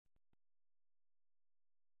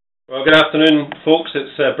Well, good afternoon, folks.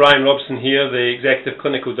 It's Brian Robson here, the Executive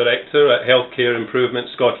Clinical Director at Healthcare Improvement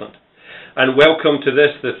Scotland. And welcome to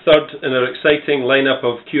this, the third in our exciting lineup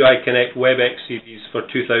of QI Connect WebEx series for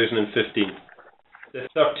 2015. The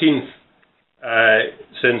 13th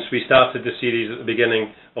since we started the series at the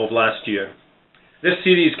beginning of last year. This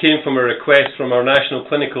series came from a request from our national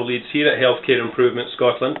clinical leads here at Healthcare Improvement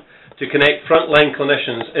Scotland to connect frontline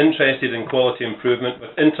clinicians interested in quality improvement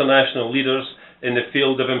with international leaders in the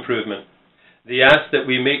field of improvement. They asked that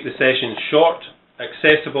we make the sessions short,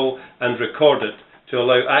 accessible and recorded to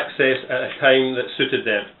allow access at a time that suited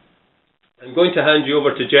them. I'm going to hand you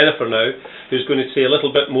over to Jennifer now, who's going to say a little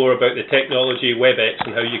bit more about the technology WebEx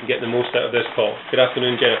and how you can get the most out of this call. Good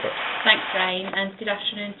afternoon, Jennifer. Thanks, Brian, and good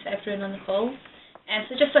afternoon to everyone on the call.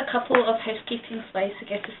 So just a couple of housekeeping slides to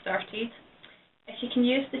get us started. If you can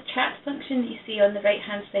use the chat function that you see on the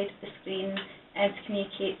right-hand side of the screen to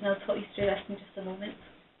communicate, and I'll talk you through this in just a moment.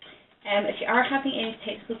 If you are having any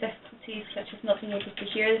technical difficulties, such as not being able to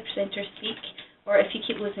hear the presenter speak, or if you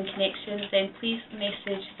keep losing connections, then please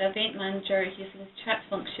message the event manager using the chat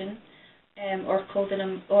function, or press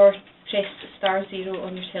 *0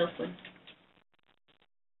 on your telephone.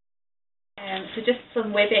 So just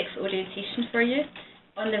some WebEx orientation for you.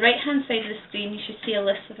 On the right-hand side of the screen, you should see a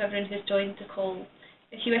list of everyone who's joined the call.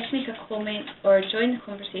 If you wish to make a comment or join the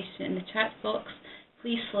conversation in the chat box,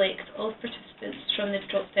 please select all participants from the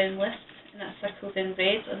drop-down list, and that's circled in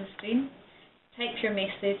red on the screen. Type your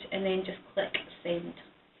message and then just click send.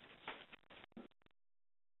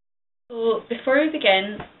 So before we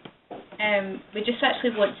begin, we just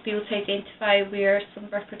actually want to be able to identify where some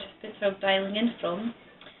of our participants are dialing in from.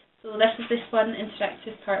 So this is the fun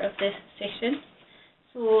interactive part of this session.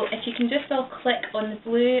 So if you can just all click on the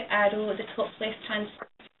blue arrow at the top left-hand side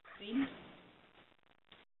of the screen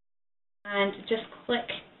and just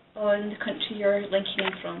click on the country you're linking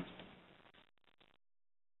in from.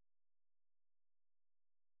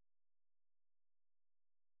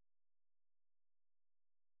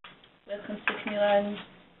 Welcome to Camila in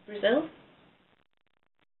Brazil.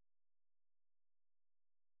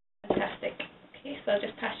 Fantastic. Okay, so I'll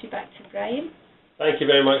just pass you back to Brian. Thank you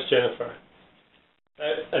very much, Jennifer.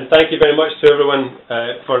 And thank you very much to everyone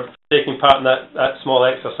for taking part in that small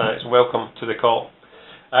exercise. Welcome to the call.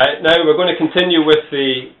 Now we're going to continue with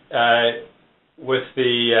the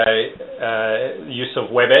use of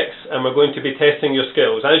WebEx, and we're going to be testing your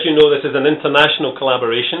skills. As you know, this is an international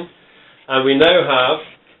collaboration, and we now have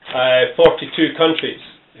 42 countries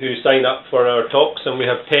who sign up for our talks, and we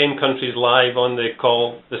have 10 countries live on the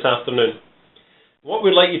call this afternoon. What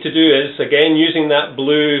we'd like you to do is, again, using that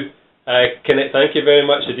blue thank you very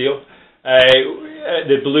much, Adil.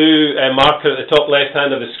 The blue marker at the top left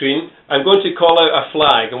hand of the screen. I'm going to call out a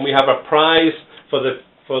flag, and we have a prize for the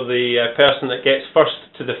person that gets first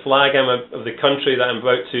to the flag of the country that I'm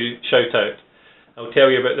about to shout out. I'll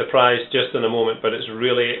tell you about the prize just in a moment, but it's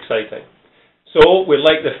really exciting. So we'd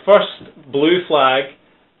like the first blue flag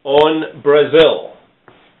on Brazil.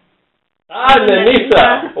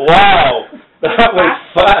 Nanisa! Wow, that was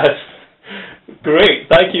fast. Great,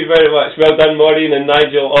 thank you very much. Well done, Maureen and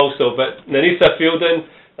Nigel also. But Nanisa Fielden,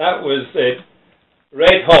 that was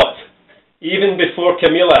red hot, even before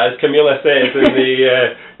Camila, as Camila says,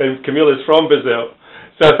 and Camila's from Brazil.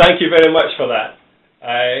 So thank you very much for that.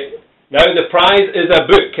 Now the prize is a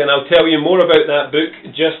book, and I'll tell you more about that book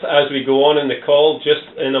just as we go on in the call, just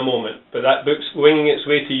in a moment. But that book's winging its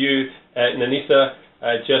way to you, Nanisa,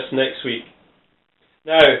 just next week.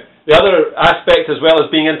 Now, the other aspect, as well as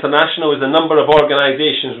being international, is the number of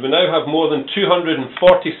organisations. We now have more than 246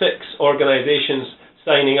 organisations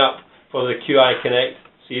signing up for the QI Connect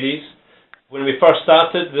series. When we first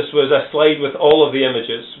started, this was a slide with all of the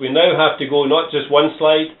images. We now have to go not just one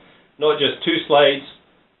slide, not just two slides,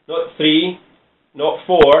 not three, not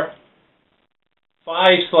four, 5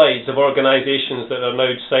 slides of organisations that are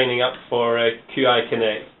now signing up for QI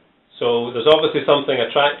Connect. So there's obviously something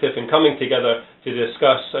attractive in coming together to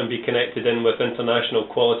discuss and be connected in with international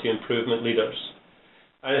quality improvement leaders.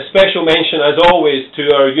 And a special mention, as always, to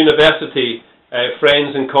our university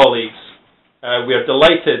friends and colleagues. We are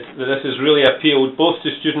delighted that this has really appealed both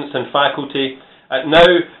to students and faculty at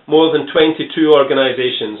now more than 22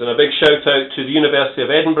 organisations. And a big shout out to the University of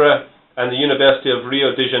Edinburgh and the University of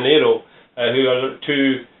Rio de Janeiro, who are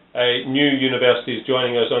 2 new universities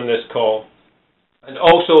joining us on this call. And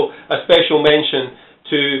also a special mention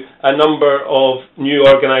to a number of new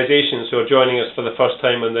organisations who are joining us for the first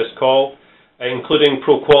time on this call, including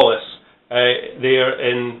ProQualis there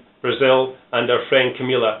in Brazil, and our friend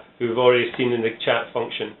Camila, who we've already seen in the chat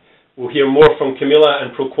function. We'll hear more from Camila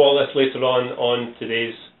and ProQualis later on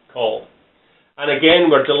today's call. And again,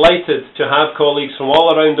 we're delighted to have colleagues from all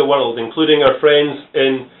around the world, including our friends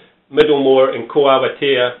in Middlemore and Ko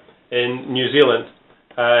Awatea in New Zealand.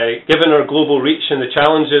 Given our global reach and the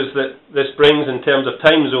challenges that this brings in terms of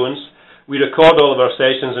time zones, we record all of our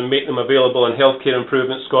sessions and make them available on Healthcare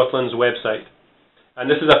Improvement Scotland's website. And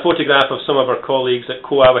this is a photograph of some of our colleagues at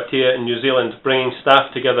Ko Awatea in New Zealand bringing staff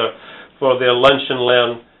together for their Lunch and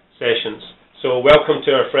Learn sessions. So welcome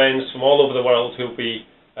to our friends from all over the world who will be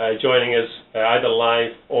joining us either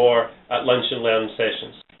live or at Lunch and Learn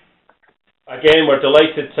sessions. Again, we're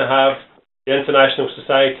delighted to have the International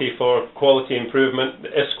Society for Quality Improvement, the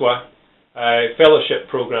ISQA, fellowship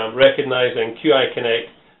program, recognising QI Connect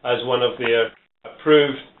as one of their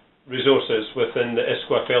approved resources within the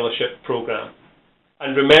ISQA fellowship program.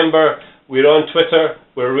 And remember, we're on Twitter.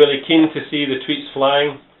 We're really keen to see the tweets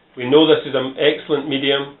flying. We know this is an excellent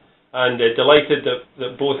medium, and delighted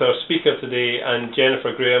that both our speaker today and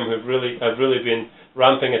Jennifer Graham have really been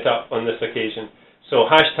ramping it up on this occasion. So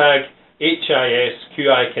hashtag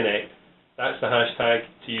HISQIConnect. That's the hashtag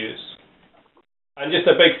to use. And just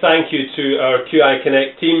a big thank you to our QI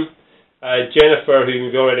Connect team, Jennifer, who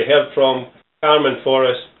we've already heard from, Carmen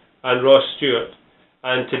Forrest, and Ross Stewart.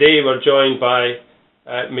 And today we're joined by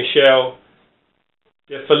Michelle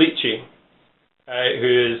De Felici,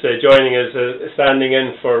 who is joining us, standing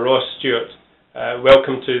in for Ross Stewart.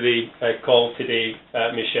 Welcome to the call today,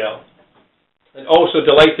 Michelle. And also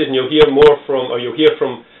delighted, and you'll hear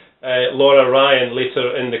from Laura Ryan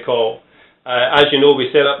later in the call. As you know,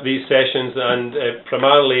 we set up these sessions and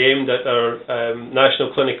primarily aimed at our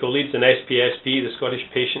national clinical leads and SPSP, the Scottish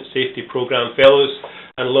Patient Safety Programme Fellows,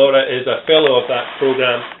 and Laura is a fellow of that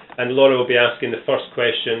programme, and Laura will be asking the first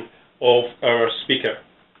question of our speaker.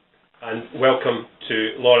 And welcome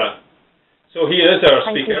to Laura. So here is our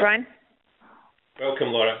speaker. Thank you, Brian. Welcome,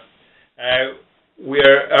 Laura.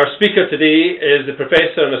 Our speaker today is the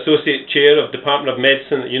Professor and Associate Chair of Department of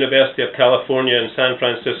Medicine at the University of California in San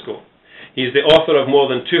Francisco. He's the author of more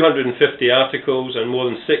than 250 articles and more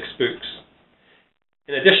than 6 books.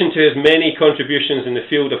 In addition to his many contributions in the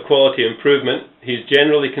field of quality improvement, he's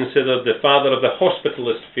generally considered the father of the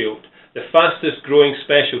hospitalist field, the fastest growing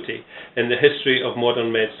specialty in the history of modern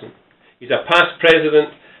medicine. He's a past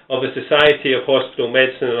president of the Society of Hospital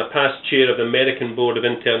Medicine and a past chair of the American Board of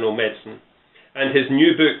Internal Medicine. And his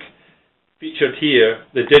new book, featured here,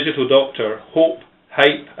 The Digital Doctor, Hope,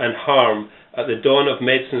 Hype and Harm at the Dawn of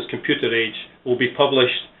Medicine's Computer Age, will be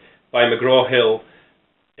published by McGraw-Hill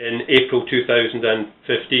in April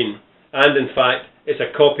 2015. And in fact, it's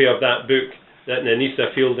a copy of that book that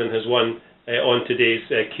Nanisa Fielden has won on today's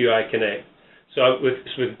QI Connect. So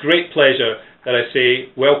it's with great pleasure that I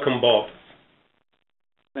say, welcome, Bob.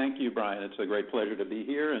 Thank you, Brian. It's a great pleasure to be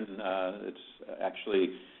here, and it's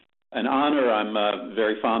actually an honor. I'm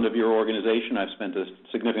very fond of your organization. I've spent a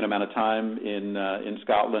significant amount of time in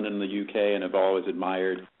Scotland and the UK, and have always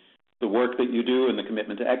admired the work that you do and the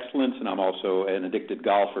commitment to excellence, and I'm also an addicted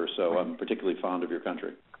golfer, so I'm particularly fond of your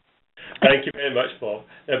country. Thank you very much, Bob.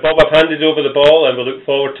 Bob, I've handed over the ball, and we look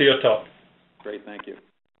forward to your talk. Great, thank you.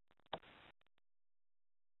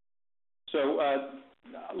 So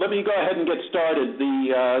let me go ahead and get started.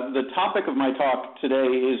 The topic of my talk today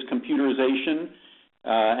is computerization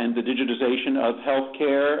and the digitization of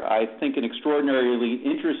healthcare. I think an extraordinarily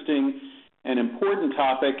interesting and important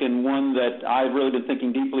topic, and one that I've really been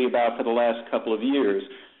thinking deeply about for the last couple of years.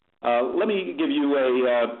 Let me give you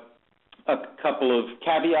a couple of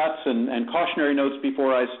caveats and cautionary notes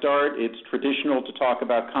before I start. It's traditional to talk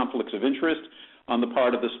about conflicts of interest on the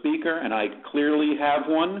part of the speaker, and I clearly have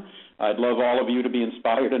one. I'd love all of you to be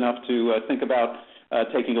inspired enough to think about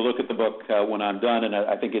taking a look at the book when I'm done, and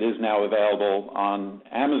I think it is now available on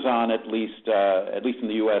Amazon, at least in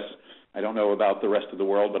the U.S. I don't know about the rest of the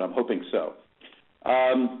world, but I'm hoping so.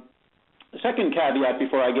 The second caveat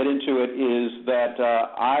before I get into it is that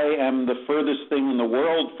I am the furthest thing in the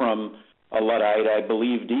world from a Luddite. I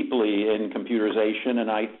believe deeply in computerization, and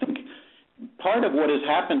I think part of what has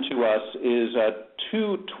happened to us is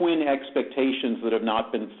 2 twin expectations that have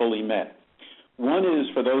not been fully met. One is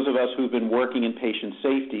for those of us who've been working in patient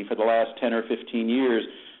safety for the last 10 or 15 years,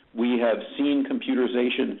 we have seen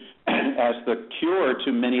computerization as the cure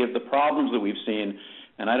to many of the problems that we've seen.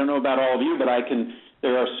 And I don't know about all of you, but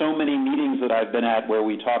there are so many meetings that I've been at where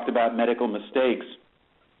we talked about medical mistakes,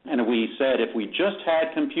 and we said if we just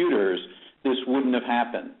had computers, this wouldn't have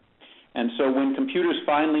happened. And so when computers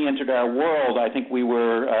finally entered our world, I think we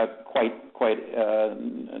were quite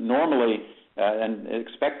normally and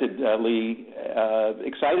expectedly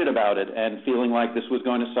excited about it and feeling like this was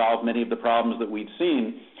going to solve many of the problems that we'd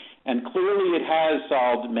seen. And clearly it has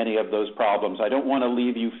solved many of those problems. I don't want to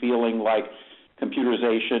leave you feeling like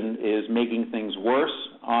computerization is making things worse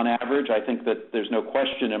on average. I think that there's no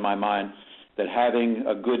question in my mind that having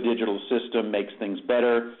a good digital system makes things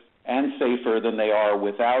better and safer than they are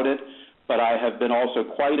without it. But I have been also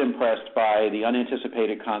quite impressed by the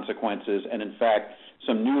unanticipated consequences and, in fact,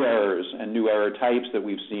 some new errors and new error types that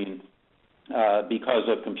we've seen because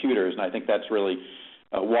of computers, and I think that's really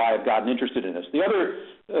why I've gotten interested in this. The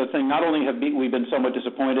other thing, not only have we been somewhat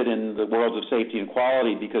disappointed in the worlds of safety and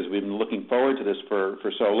quality because we've been looking forward to this for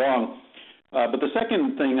so long, but the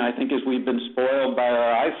second thing I think is we've been spoiled by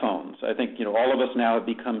our iPhones. I think all of us now have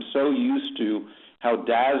become so used to how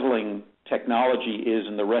dazzling technology is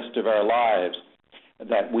in the rest of our lives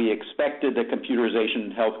that we expected that computerization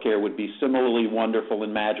in healthcare would be similarly wonderful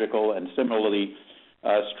and magical and similarly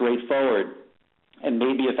straightforward. And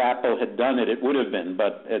maybe if Apple had done it, it would have been,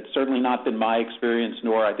 but it's certainly not been my experience,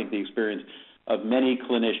 nor I think the experience of many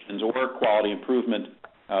clinicians or quality improvement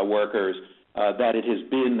workers, that it has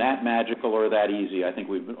been that magical or that easy. I think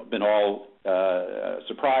we've been all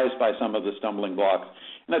surprised by some of the stumbling blocks.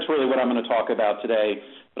 And that's really what I'm going to talk about today.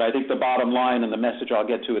 But I think the bottom line and the message I'll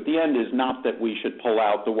get to at the end is not that we should pull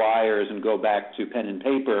out the wires and go back to pen and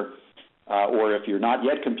paper, or if you're not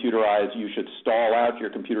yet computerized, you should stall out your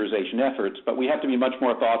computerization efforts. But we have to be much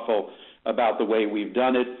more thoughtful about the way we've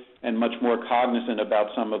done it and much more cognizant about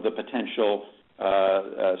some of the potential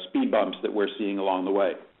speed bumps that we're seeing along the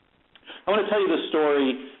way. I want to tell you the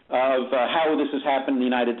story of how this has happened in the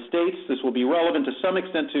United States. This will be relevant to some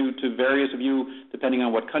extent to various of you, depending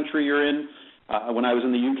on what country you're in. When I was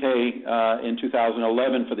in the UK in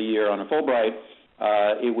 2011 for the year on a Fulbright,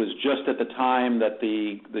 it was just at the time that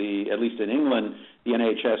at least in England, the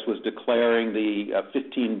NHS was declaring the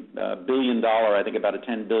 $15 billion, I think about a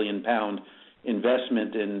 £10 billion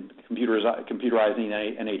investment in computerizing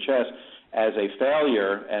NHS as a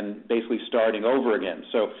failure and basically starting over again.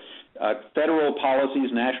 So federal policies,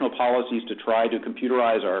 national policies to try to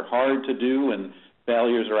computerize are hard to do, and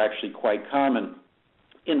failures are actually quite common.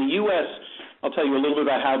 In the U.S., I'll tell you a little bit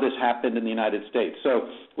about how this happened in the United States. So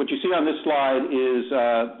what you see on this slide is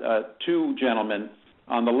two gentlemen.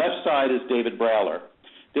 On the left side is David Browler.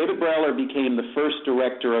 David Browler became the first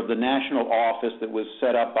director of the national office that was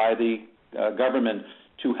set up by the government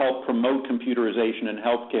to help promote computerization in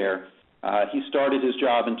healthcare. He started his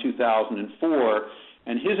job in 2004,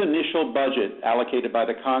 and his initial budget allocated by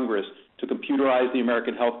the Congress to computerize the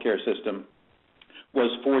American healthcare system was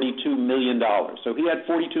 $42 million. So he had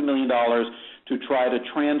 $42 million to try to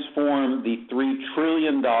transform the $3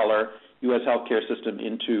 trillion U.S. healthcare system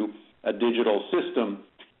into a digital system.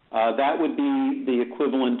 That would be the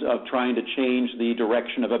equivalent of trying to change the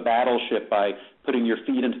direction of a battleship by putting your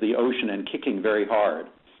feet into the ocean and kicking very hard.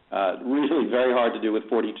 Really very hard to do with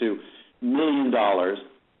 $42 million.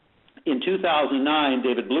 In 2009,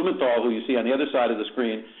 David Blumenthal, who you see on the other side of the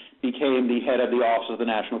screen, became the head of the Office of the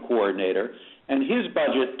National Coordinator, and his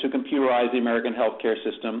budget to computerize the American healthcare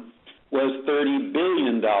system was $30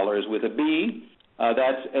 billion with a B.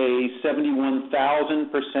 That's a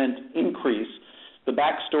 71,000% increase. The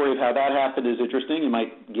backstory of how that happened is interesting. You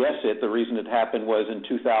might guess it. The reason it happened was in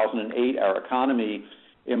 2008, our economy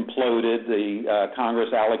imploded. The Congress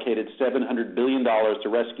allocated $700 billion to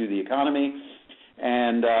rescue the economy.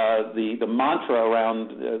 And the mantra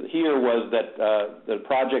around here was that the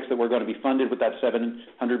projects that were going to be funded with that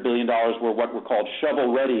 $700 billion were what were called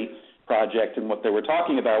shovel-ready projects, and what they were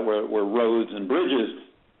talking about were roads and bridges.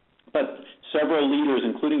 But several leaders,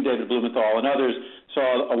 including David Blumenthal and others,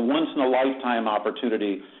 saw a once-in-a-lifetime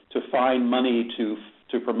opportunity to find money to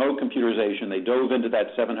promote computerization. They dove into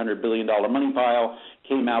that $700 billion money pile,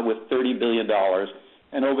 came out with $30 billion.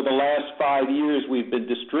 And over the last 5 years, we've been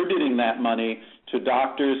distributing that money to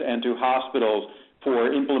doctors and to hospitals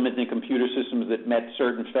for implementing computer systems that met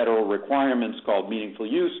certain federal requirements called meaningful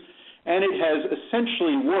use. And it has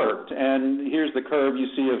essentially worked. And here's the curve you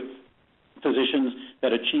see of physicians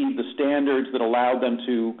that achieved the standards that allowed them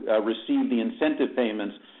to receive the incentive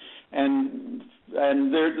payments. And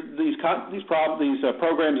these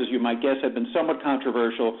programs, as you might guess, have been somewhat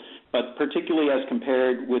controversial, but particularly as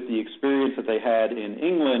compared with the experience that they had in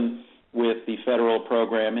England with the federal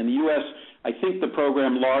program. In the U.S., I think the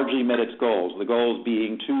program largely met its goals, the goals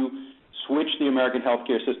being to switch the American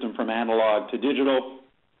healthcare system from analog to digital.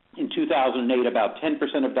 In 2008, about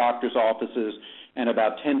 10% of doctors' offices and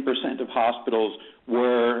about 10% of hospitals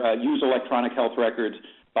use electronic health records.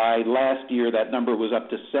 By last year, that number was up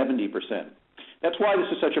to 70%. That's why this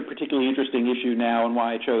is such a particularly interesting issue now, and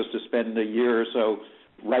why I chose to spend a year or so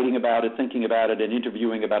writing about it, thinking about it, and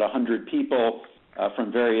interviewing about 100 people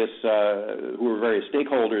from who were various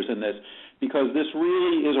stakeholders in this, because this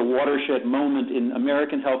really is a watershed moment in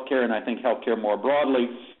American healthcare, and I think healthcare more broadly.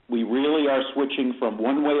 We really are switching from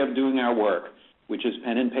one way of doing our work, which is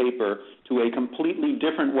pen and paper, to a completely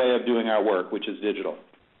different way of doing our work, which is digital.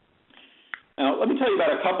 Now, let me tell you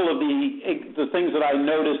about a couple of the things that I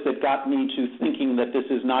noticed that got me to thinking that this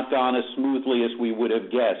has not gone as smoothly as we would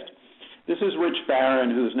have guessed. This is Rich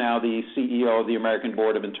Barron, who's now the CEO of the American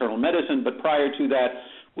Board of Internal Medicine, but prior to that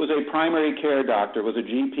was a primary care doctor, was a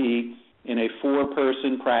GP in a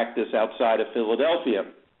 4-person practice outside of Philadelphia.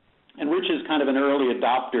 And Rich is kind of an early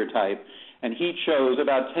adopter type, and he chose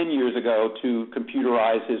about 10 years ago to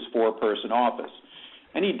computerize his 4-person office.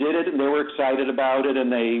 And he did it, and they were excited about it,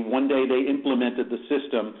 and one day they implemented the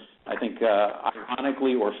system, I think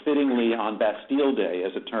ironically or fittingly on Bastille Day,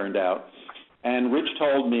 as it turned out. And Rich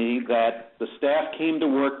told me that the staff came to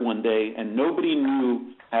work one day and nobody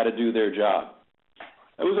knew how to do their job.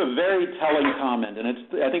 It was a very telling comment, and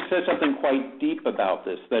I think says something quite deep about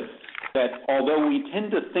this, that although we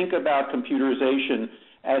tend to think about computerization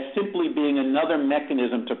as simply being another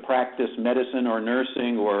mechanism to practice medicine or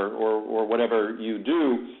nursing or whatever you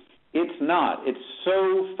do, it's not. It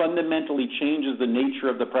so fundamentally changes the nature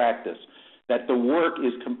of the practice that the work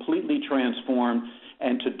is completely transformed,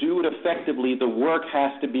 and to do it effectively, the work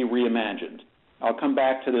has to be reimagined. I'll come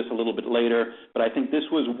back to this a little bit later, but I think this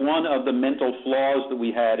was one of the mental flaws that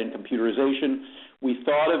we had in computerization. We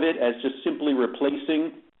thought of it as just simply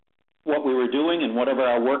replacing what we were doing, and whatever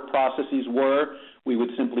our work processes were, we would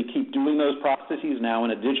simply keep doing those processes now in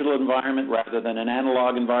a digital environment rather than an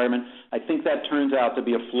analog environment. I think that turns out to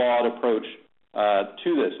be a flawed approach to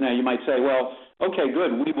this. Now, you might say, well, okay,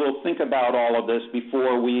 good, we will think about all of this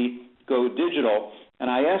before we go digital. And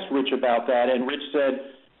I asked Rich about that, and Rich said,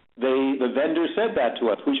 the vendor said that to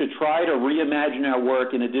us. We should try to reimagine our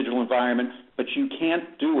work in a digital environment, but you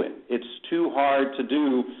can't do it. It's too hard to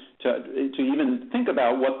do to even think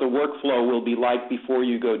about what the workflow will be like before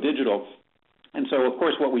you go digital. And so, of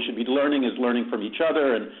course, what we should be learning is learning from each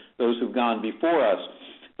other and those who've gone before us.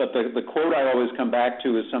 But the quote I always come back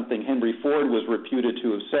to is something Henry Ford was reputed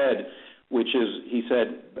to have said, which is, he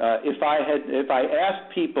said, if I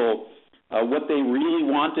asked people what they really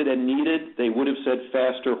wanted and needed, they would have said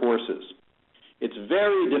faster horses. It's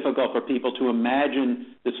very difficult for people to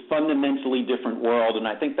imagine this fundamentally different world, and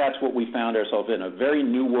I think that's what we found ourselves in, a very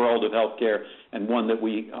new world of healthcare, and one that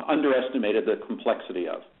we underestimated the complexity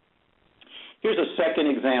of. Here's a second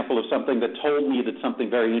example of something that told me that something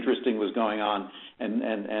very interesting was going on,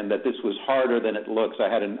 and that this was harder than it looks. I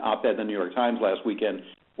had an op-ed in the New York Times last weekend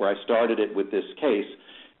where I started it with this case.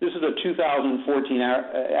 This is a 2014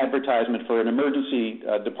 advertisement for an emergency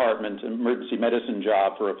department, emergency medicine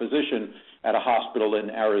job for a physician at a hospital in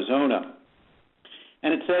Arizona.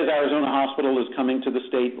 And it says Arizona Hospital is coming to the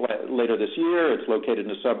state later this year. It's located in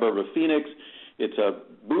a suburb of Phoenix. It's a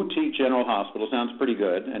boutique general hospital. Sounds pretty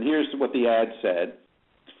good. And here's what the ad said.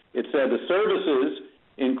 It said the services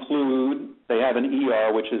include, they have an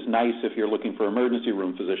ER, which is nice if you're looking for emergency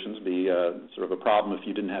room physicians, be sort of a problem if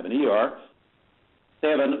you didn't have an ER. They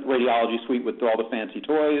have a radiology suite with all the fancy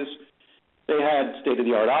toys. They had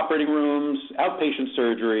state-of-the-art operating rooms, outpatient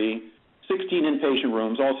surgery, 16 inpatient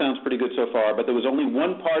rooms. All sounds pretty good so far, but there was only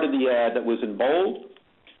one part of the ad that was in bold.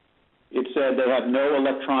 It said they have no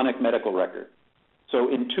electronic medical record. So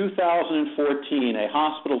in 2014, a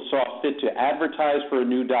hospital saw fit to advertise for a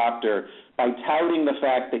new doctor by touting the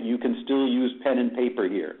fact that you can still use pen and paper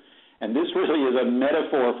here. And this really is a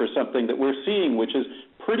metaphor for something that we're seeing, which is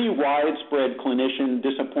pretty widespread clinician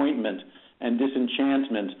disappointment and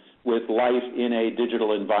disenchantment with life in a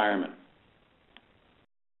digital environment.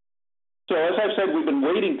 So as I've said, we've been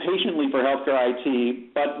waiting patiently for healthcare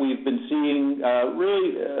IT, but we've been seeing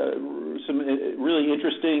some really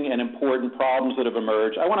interesting and important problems that have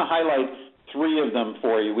emerged. I want to highlight 3 of them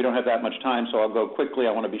for you. We don't have that much time, so I'll go quickly.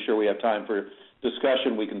 I want to be sure we have time for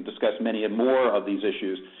discussion. We can discuss many and more of these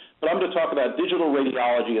issues. But I'm going to talk about digital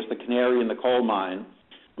radiology as the canary in the coal mine.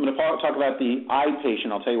 I'm going to talk about the eye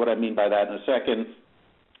patient. I'll tell you what I mean by that in a second.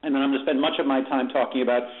 And then I'm going to spend much of my time talking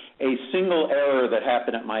about a single error that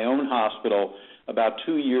happened at my own hospital about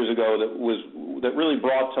 2 years ago that really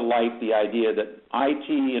brought to light the idea that IT,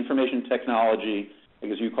 information technology,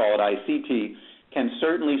 as you call it, ICT, can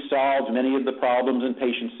certainly solve many of the problems in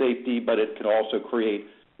patient safety, but it could also create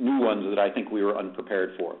new ones that I think we were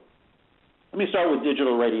unprepared for. Let me start with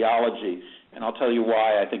digital radiology, and I'll tell you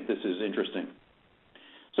why I think this is interesting.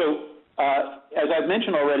 So, as I've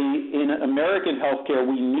mentioned already, in American healthcare,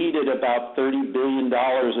 we needed about $30 billion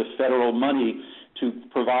of federal money to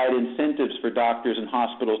provide incentives for doctors and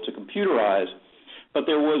hospitals to computerize. But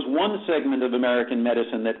there was one segment of American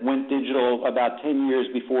medicine that went digital about 10 years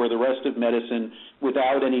before the rest of medicine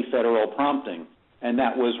without any federal prompting, and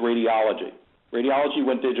that was radiology. Radiology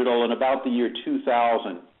went digital in about the year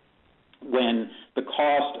 2000, when the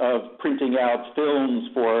cost of printing out films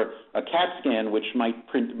for a CAT scan, which might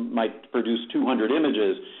produce 200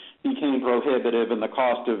 images, became prohibitive, and the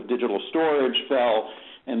cost of digital storage fell,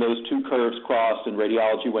 and those two curves crossed, and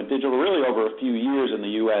radiology went digital really over a few years in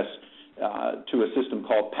the U.S. To a system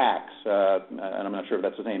called PACS, and I'm not sure if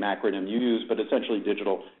that's the same acronym you use, but essentially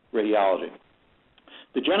digital radiology.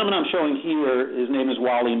 The gentleman I'm showing here, his name is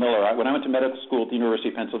Wally Miller. When I went to medical school at the University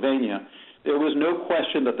of Pennsylvania, there was no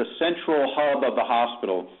question that the central hub of the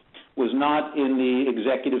hospital was not in the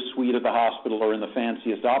executive suite of the hospital or in the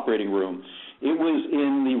fanciest operating room. It was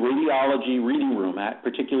in the radiology reading room,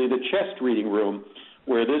 particularly the chest reading room,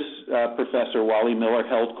 where this professor, Wally Miller,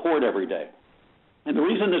 held court every day. And the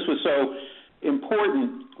reason this was so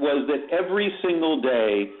important was that every single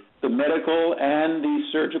day the medical and the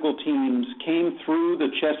surgical teams came through the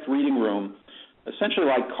chest reading room, essentially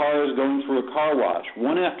like cars going through a car wash,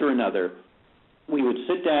 one after another. We would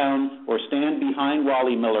sit down or stand behind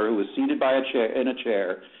Wally Miller, who was seated in a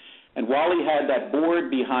chair, and Wally had that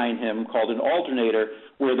board behind him called an alternator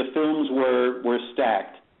where the films were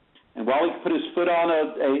stacked. And Wally put his foot on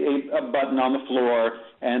a button on the floor,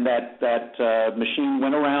 and that machine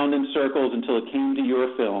went around in circles until it came to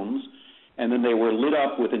your films, and then they were lit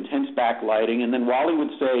up with intense backlighting, and then Wally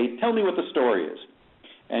would say, "Tell me what the story is."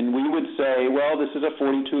 And we would say, well, this is a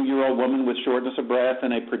 42-year-old woman with shortness of breath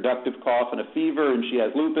and a productive cough and a fever, and she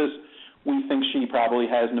has lupus. We think she probably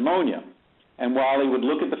has pneumonia. And Wally would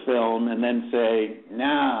look at the film and then say,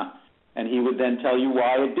 nah, and he would then tell you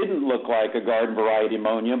why it didn't look like a garden variety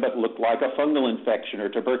pneumonia, but looked like a fungal infection or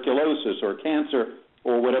tuberculosis or cancer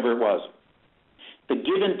or whatever it was. The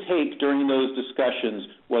give and take during those discussions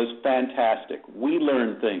was fantastic. We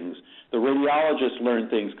learned things. The radiologists learned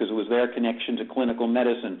things because it was their connection to clinical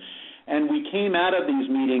medicine. And we came out of these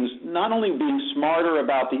meetings not only being smarter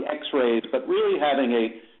about the x-rays, but really having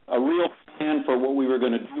a real plan for what we were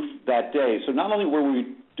going to do that day. So not only were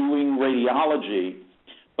we doing radiology,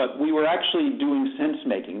 but we were actually doing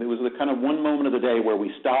sense-making. There was the kind of one moment of the day where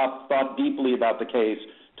we stopped, thought deeply about the case,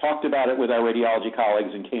 talked about it with our radiology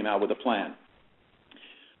colleagues, and came out with a plan.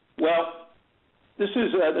 Well, this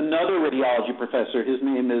is another radiology professor. His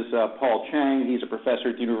name is Paul Chang. He's a professor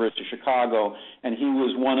at the University of Chicago, and he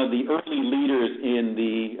was one of the early leaders in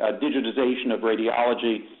the digitization of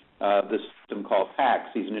radiology, this system called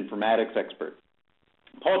PACS. He's an informatics expert.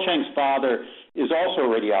 Paul Chang's father is also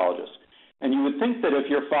a radiologist. And you would think that if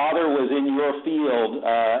your father was in your field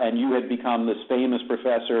and you had become this famous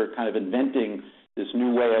professor kind of inventing this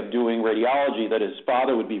new way of doing radiology, that his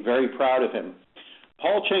father would be very proud of him.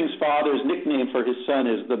 Paul Chang's father's nickname for his son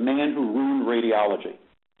is the man who ruined radiology.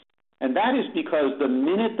 And that is because the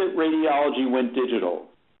minute that radiology went digital,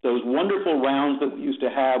 those wonderful rounds that we used to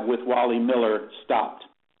have with Wally Miller stopped.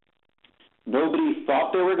 Nobody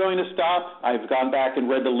thought they were going to stop. I've gone back and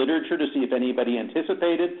read the literature to see if anybody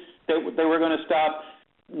anticipated that they were going to stop.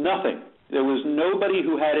 Nothing. There was nobody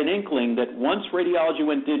who had an inkling that once radiology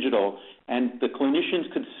went digital and the clinicians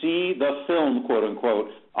could see the film, quote unquote,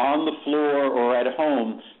 on the floor or at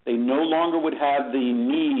home, they no longer would have the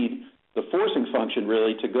need, the forcing function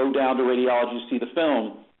really, to go down to radiology to see the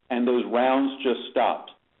film, and those rounds just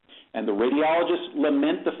stopped. And the radiologists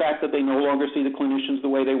lament the fact that they no longer see the clinicians the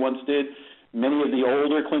way they once did. Many of the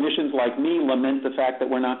older clinicians like me lament the fact that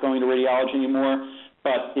we're not going to radiology anymore,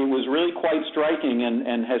 but it was really quite striking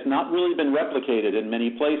and has not really been replicated in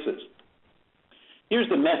many places. Here's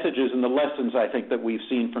the messages and the lessons, I think, that we've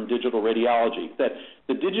seen from digital radiology, that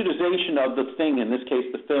the digitization of the thing, in this case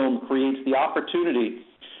the film, creates the opportunity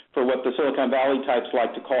for what the Silicon Valley types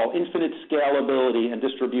like to call infinite scalability and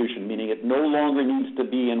distribution, meaning it no longer needs to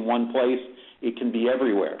be in one place, it can be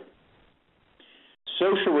everywhere.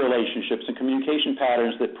 Social relationships and communication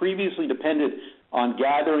patterns that previously depended on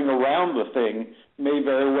gathering around the thing may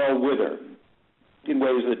very well wither in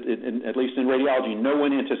ways that, at least in radiology, no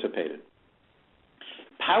one anticipated.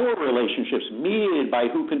 Power relationships mediated by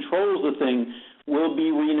who controls the thing will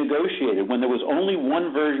be renegotiated. When there was only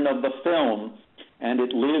one version of the film and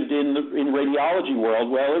it lived in radiology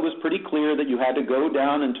world, well, it was pretty clear that you had to go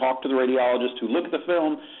down and talk to the radiologist who looked at the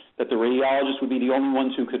film, that the radiologists would be the only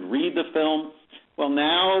ones who could read the film. Well,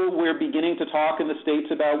 now we're beginning to talk in the States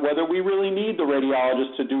about whether we really need the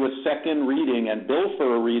radiologist to do a second reading and bill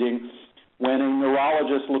for a reading when a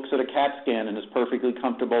neurologist looks at a CAT scan and is perfectly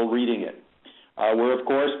comfortable reading it. We're, of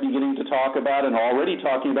course, beginning to talk about and already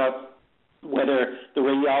talking about whether the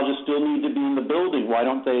radiologists still need to be in the building. Why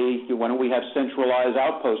don't we have centralized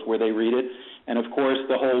outposts where they read it? And of course,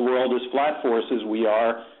 the whole world is flat forces. We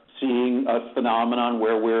are seeing a phenomenon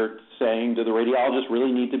where we're saying, do the radiologists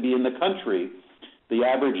really need to be in the country? The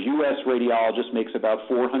average U.S. radiologist makes about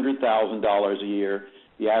 $400,000 a year.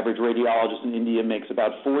 The average radiologist in India makes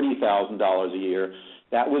about $40,000 a year.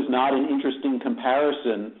 That was not an interesting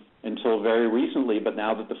comparison until very recently, but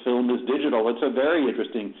now that the film is digital, it's a very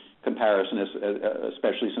interesting comparison,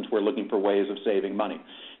 especially since we're looking for ways of saving money.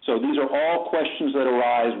 So these are all questions that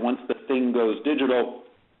arise once the thing goes digital.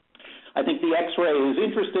 I think the X-ray is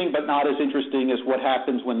interesting, but not as interesting as what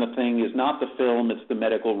happens when the thing is not the film, it's the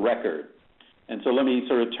medical record. And so let me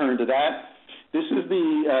sort of turn to that. This is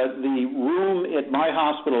the room at my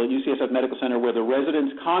hospital at UCSF Medical Center where the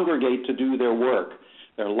residents congregate to do their work.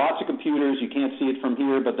 There are lots of computers. You can't see it from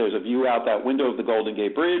here, but there's a view out that window of the Golden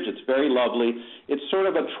Gate Bridge. It's very lovely. It's sort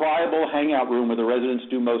of a tribal hangout room where the residents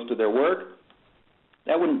do most of their work.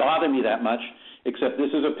 That wouldn't bother me that much, except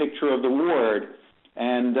this is a picture of the ward,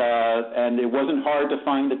 and it wasn't hard to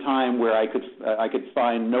find a time where I could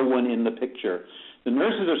find no one in the picture. The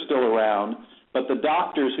nurses are still around, but the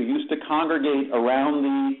doctors who used to congregate around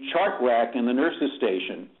the chart rack in the nurses'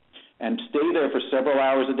 station and stay there for several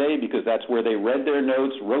hours a day because that's where they read their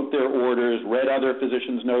notes, wrote their orders, read other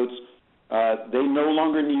physicians' notes, they no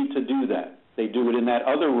longer need to do that. They do it in that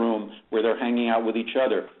other room where they're hanging out with each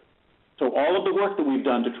other. So all of the work that we've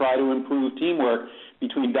done to try to improve teamwork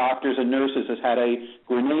between doctors and nurses has had a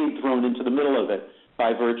grenade thrown into the middle of it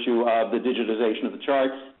by virtue of the digitization of the chart.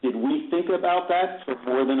 Did we think about that for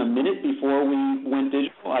more than a minute before we went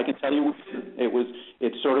digital? I can tell you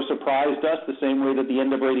it sort of surprised us the same way that the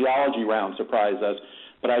end of radiology round surprised us.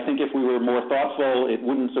 But I think if we were more thoughtful, it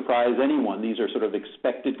wouldn't surprise anyone. These are sort of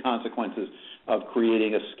expected consequences of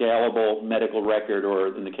creating a scalable medical record,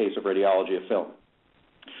 or in the case of radiology, a film.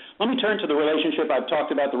 Let me turn to the relationship. I've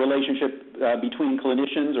talked about the relationship between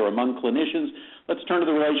clinicians or among clinicians. Let's turn to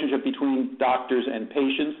the relationship between doctors and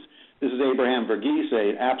patients. This is Abraham Verghese,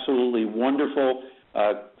 an absolutely wonderful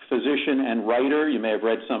physician and writer. You may have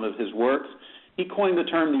read some of his works. He coined the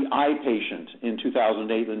term the eye patient in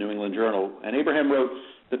 2008 in the New England Journal. And Abraham wrote,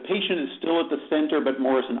 the patient is still at the center, but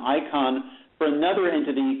more as an icon for another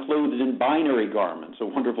entity clothed in binary garments, a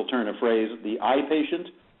wonderful turn of phrase, the eye patient.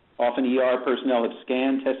 Often ER personnel have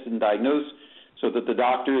scanned, tested, and diagnosed so that the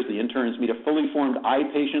doctors, the interns, meet a fully formed eye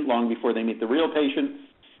patient long before they meet the real patient.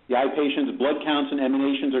 The eye patient's blood counts and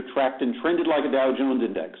emanations are tracked and trended like a Dow Jones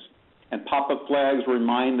index. And pop-up flags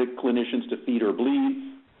remind the clinicians to feed or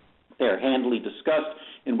bleed. They are handily discussed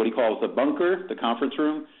in what he calls the bunker, the conference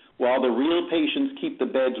room, while the real patients keep the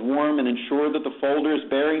beds warm and ensure that the folders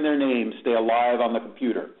bearing their names stay alive on the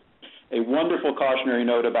computer. A wonderful cautionary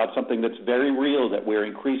note about something that's very real, that we're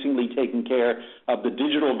increasingly taking care of the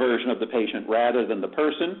digital version of the patient rather than the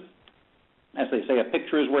person. As they say, a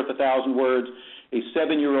picture is worth 1,000 words. A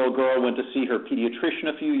 7-year-old girl went to see her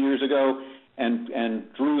pediatrician a few years ago and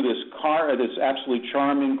drew this absolutely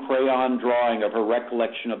charming crayon drawing of her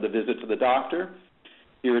recollection of the visit to the doctor.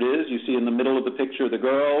 Here it is. You see in the middle of the picture the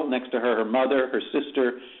girl, next to her, her mother, her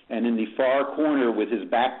sister, and in the far corner with his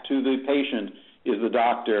back to the patient is the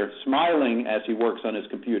doctor smiling as he works on his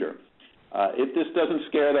computer. If this doesn't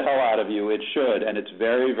scare the hell out of you, it should, and it's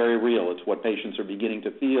very, very real. It's what patients are beginning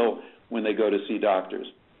to feel when they go to see doctors.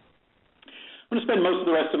 I'm going to spend most of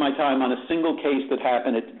the rest of my time on a single case that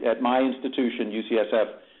happened at my institution, UCSF,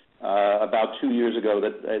 about 2 years ago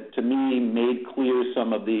that, to me, made clear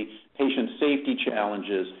some of the patient safety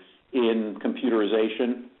challenges in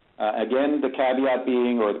computerization. Again, the caveat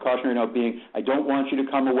being, or the cautionary note being, I don't want you to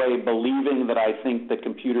come away believing that I think that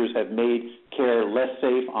computers have made care less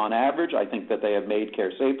safe on average. I think that they have made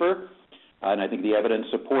care safer, and I think the evidence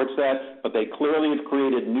supports that, but they clearly have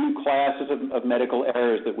created new classes of medical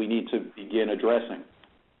errors that we need to begin addressing.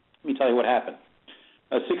 Let me tell you what happened.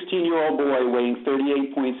 A 16-year-old boy weighing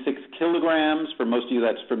 38.6 kilograms. For most of you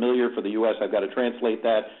that's familiar. For the U.S., I've got to translate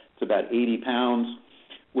that. It's about 80 pounds.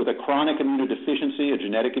 With a chronic immunodeficiency, a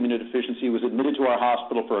genetic immunodeficiency, was admitted to our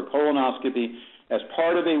hospital for a colonoscopy as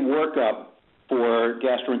part of a workup for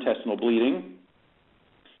gastrointestinal bleeding.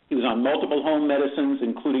 He was on multiple home medicines,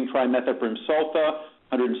 including trimethoprim sulfa,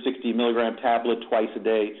 160 milligram tablet twice a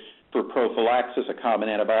day for prophylaxis, a common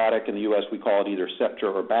antibiotic. In the U.S., we call it either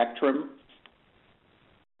Septra or Bactrim.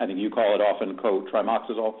 I think you call it often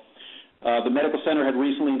cotrimoxazole. The medical center had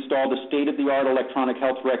recently installed a state-of-the-art electronic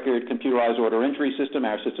health record computerized order entry system.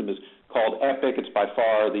 Our system is called EPIC. It's by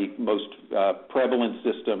far the most prevalent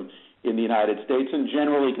system in the United States and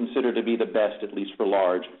generally considered to be the best, at least for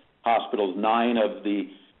large hospitals. 9 of the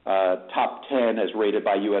top 10 as rated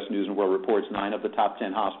by U.S. News & World Report's. 9 of the top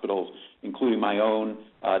 10 hospitals, including my own,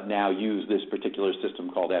 now use this particular system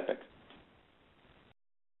called Epic.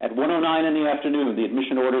 At 1:09 in the afternoon, the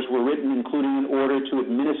admission orders were written, including an order to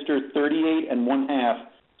administer 38 1/2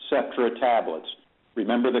 Septra tablets.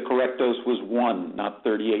 Remember, the correct dose was 1, not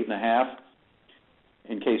 38 1/2.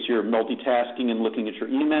 In case you're multitasking and looking at your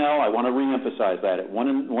email, I want to reemphasize that. At 1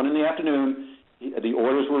 in the afternoon, the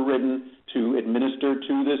orders were written to administer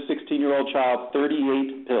to this 16-year-old child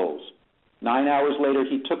 38 pills. 9 hours later,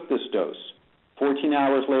 he took this dose. 14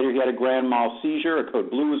 hours later, he had a grand mal seizure, a code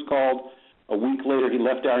blue is called. A week later, he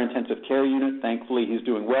left our intensive care unit. Thankfully, he's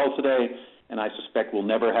doing well today, and I suspect will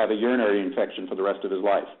never have a urinary infection for the rest of his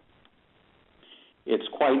life. It's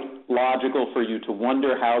quite logical for you to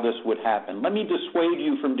wonder how this would happen. Let me dissuade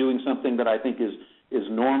you from doing something that I think is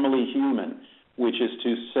normally human, which is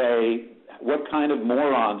to say, what kind of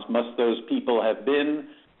morons must those people have been?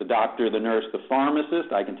 The doctor, the nurse, the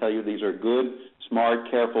pharmacist. I can tell you these are good,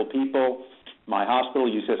 smart, careful people. My hospital,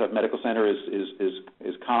 UCSF Medical Center,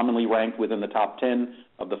 is commonly ranked within the top 10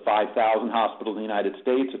 of the 5,000 hospitals in the United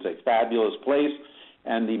States. It's a fabulous place,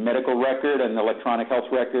 and the medical record and the electronic health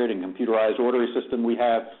record and computerized ordering system we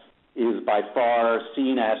have is by far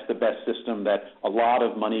seen as the best system that a lot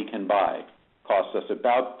of money can buy. Costs us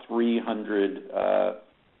about $300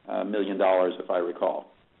 million, if I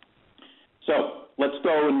recall. So let's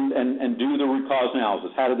go and do the root cause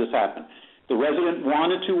analysis. How did this happen? The resident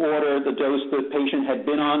wanted to order the dose the patient had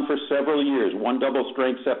been on for several years, 1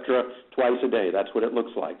 double-strength Septra twice a day. That's what it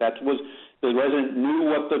looks like. The resident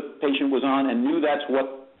knew what the patient was on and knew that's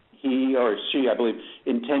what he or she, I believe,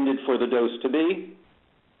 intended for the dose to be.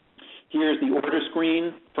 Here's the order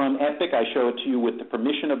screen from Epic. I show it to you with the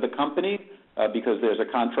permission of the company because there's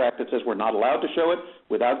a contract that says we're not allowed to show it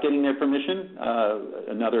without getting their permission,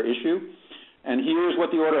 another issue. And here's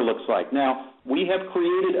what the order looks like. Now, we have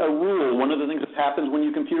created a rule. One of the things that happens when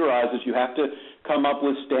you computerize is you have to come up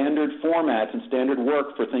with standard formats and standard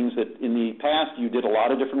work for things that in the past you did a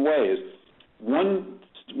lot of different ways. One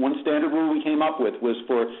standard rule we came up with was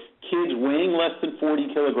for kids weighing less than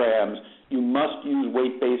 40 kilograms, you must use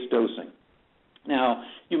weight-based dosing. Now,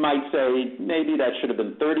 you might say maybe that should have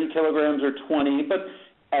been 30 kilograms or 20, but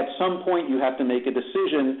at some point you have to make a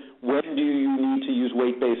decision, when do you need to use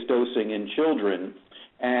weight-based dosing in children?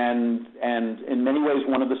 And in many ways,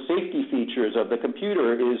 one of the safety features of the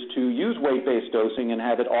computer is to use weight-based dosing and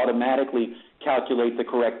have it automatically calculate the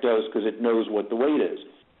correct dose because it knows what the weight is.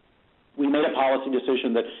 We made a policy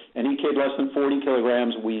decision that any kid less than 40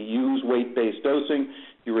 kilograms, we use weight-based dosing.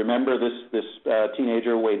 You remember this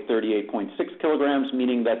teenager weighed 38.6 kilograms,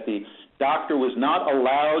 meaning that the doctor was not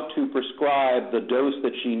allowed to prescribe the dose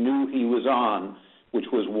that she knew he was on, which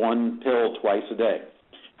was 1 pill twice a day.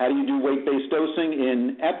 How do you do weight-based dosing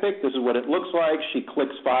in Epic? This is what it looks like. She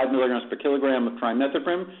clicks 5 milligrams per kilogram of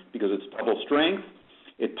trimethoprim because it's double strength.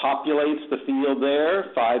 It populates the field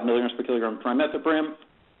there, 5 milligrams per kilogram of trimethoprim,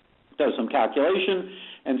 does some calculation,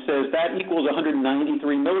 and says that equals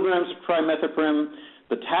 193 milligrams of trimethoprim.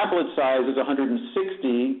 The tablet size is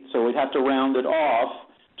 160, so we'd have to round it off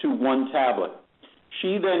to 1 tablet.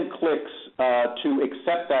 She then clicks to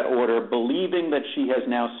accept that order, believing that she has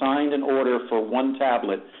now signed an order for 1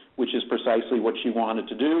 tablet, which is precisely what she wanted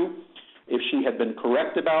to do. If she had been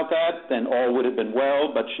correct about that, then all would have been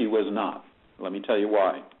well, but she was not. Let me tell you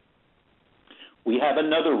why. We have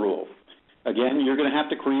another rule. Again, you're going to have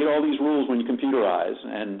to create all these rules when you computerize,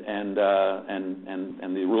 and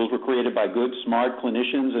the rules were created by good, smart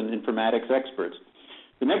clinicians and informatics experts.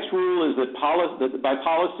 The next rule is that by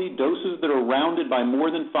policy, doses that are rounded by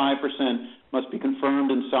more than 5% must be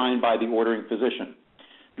confirmed and signed by the ordering physician,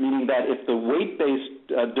 meaning that if the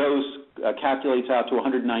weight-based dose calculates out to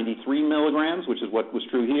 193 milligrams, which is what was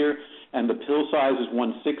true here, and the pill size is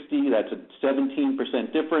 160, that's a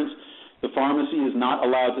 17% difference. The pharmacy is not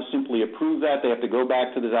allowed to simply approve that. They have to go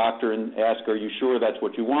back to the doctor and ask, are you sure that's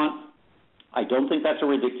what you want? I don't think that's a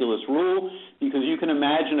ridiculous rule because you can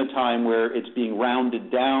imagine a time where it's being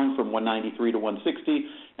rounded down from 193 to 160,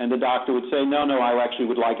 and the doctor would say, no, I actually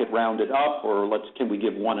would like it rounded up, or can we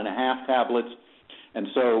give 1.5 tablets? And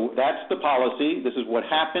so that's the policy. This is what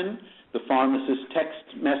happened. The pharmacist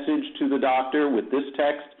text message to the doctor with this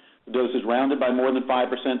text, the dose is rounded by more than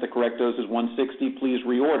 5%, the correct dose is 160, please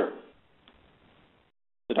reorder.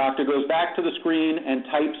 The doctor goes back to the screen and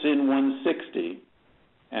types in 160.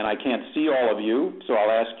 And I can't see all of you, so I'll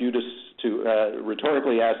ask you to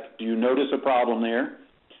rhetorically ask, do you notice a problem there?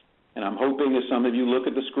 And I'm hoping as some of you look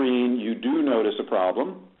at the screen, you do notice a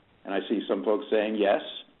problem. And I see some folks saying, yes,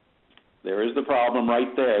 there is the problem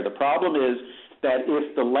right there. The problem is that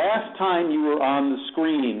if the last time you were on the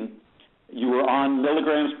screen you were on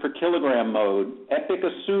milligrams per kilogram mode, EPIC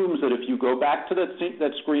assumes that if you go back to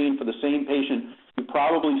that screen for the same patient, you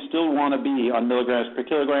probably still want to be on milligrams per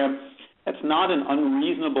kilogram. That's not an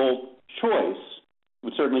unreasonable choice. It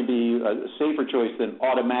would certainly be a safer choice than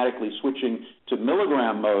automatically switching to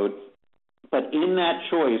milligram mode. But in that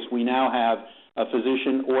choice, we now have a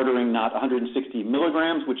physician ordering not 160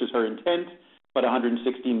 milligrams, which is her intent, but 160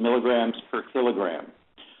 milligrams per kilogram.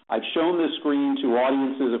 I've shown this screen to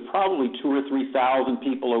audiences of probably 2,000 or 3,000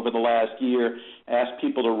 people over the last year, asked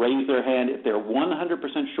people to raise their hand if they're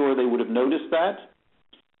 100% sure they would have noticed that,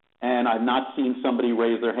 and I've not seen somebody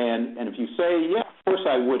raise their hand. And if you say, yeah, of course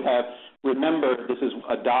I would have, remember, this is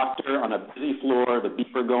a doctor on a busy floor, the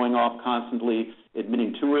beeper going off constantly,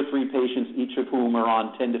 admitting 2 or 3 patients, each of whom are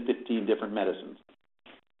on 10 to 15 different medicines.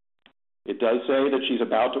 It does say that she's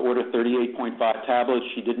about to order 38.5 tablets.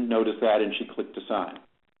 She didn't notice that, and she clicked to sign.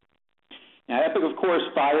 Now, EPIC, of course,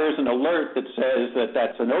 fires an alert that says that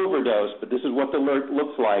that's an overdose, but this is what the alert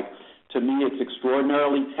looks like. To me, it's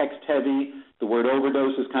extraordinarily text-heavy. The word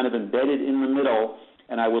overdose is kind of embedded in the middle,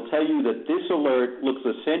 and I will tell you that this alert looks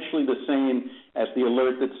essentially the same as the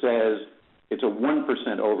alert that says it's a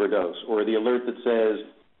 1% overdose, or the alert that says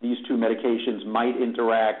these 2 medications might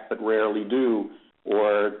interact but rarely do,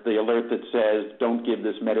 or the alert that says don't give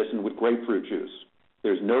this medicine with grapefruit juice.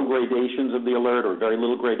 There's no gradations of the alert, or very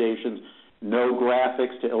little gradations, no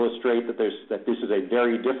graphics to illustrate that this is a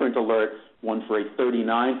very different alert, one for a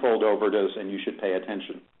 39-fold overdose, and you should pay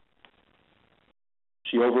attention.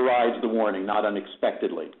 She overrides the warning, not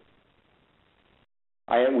unexpectedly.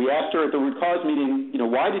 We asked her at the root cause meeting,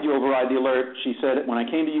 why did you override the alert? She said, when I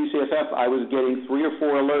came to UCSF, I was getting 3 or 4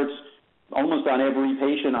 alerts almost on every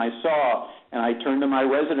patient I saw, and I turned to my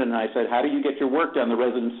resident and I said, how do you get your work done? The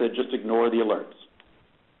resident said, just ignore the alerts.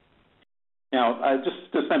 Now,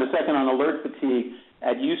 just to spend a second on alert fatigue,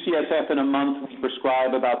 at UCSF in a month, we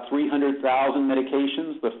prescribe about 300,000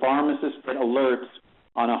 medications. The pharmacists get alerts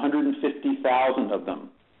on 150,000 of them.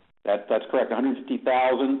 That's correct,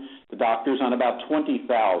 150,000. The doctors on about 20,000.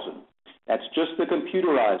 That's just the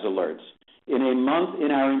computerized alerts. In a month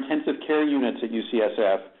in our intensive care units at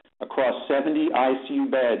UCSF, across 70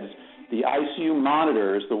 ICU beds, the ICU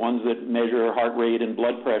monitors, the ones that measure heart rate and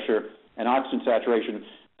blood pressure and oxygen saturation,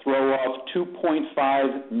 throw off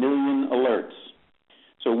 2.5 million alerts.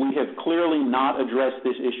 So we have clearly not addressed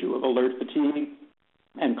this issue of alert fatigue,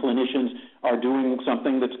 and clinicians are doing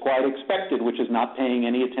something that's quite expected, which is not paying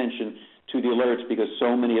any attention to the alerts because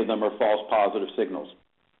so many of them are false positive signals.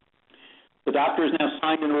 The doctor has now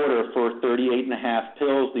signed an order for 38.5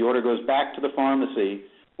 pills. The order goes back to the pharmacy,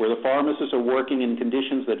 where the pharmacists are working in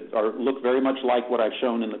conditions that look very much like what I've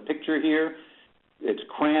shown in the picture here. It's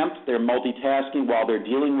cramped. They're multitasking while they're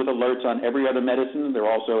dealing with alerts on every other medicine. They're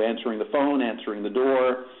also answering the phone, answering the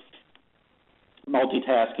door,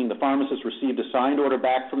 multitasking. The pharmacist received a signed order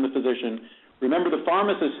back from the physician. Remember, the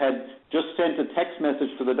pharmacist had just sent a text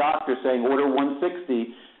message to the doctor saying order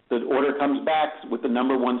 160. The order comes back with the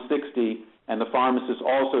number 160, and the pharmacist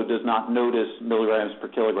also does not notice milligrams per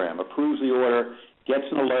kilogram, approves the order, gets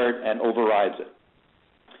an alert, and overrides it.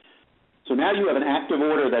 So now you have an active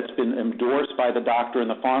order that's been endorsed by the doctor and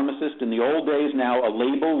the pharmacist. In the old days, now a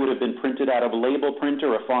label would have been printed out of a label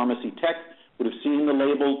printer. A pharmacy tech would have seen the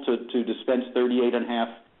label to dispense 38.5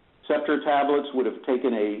 Septra tablets, would have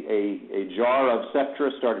taken a jar of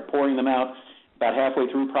Septra, started pouring them out. About halfway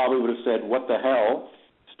through, probably would have said, what the hell?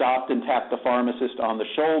 Stopped and tapped the pharmacist on the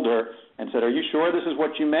shoulder and said, are you sure this is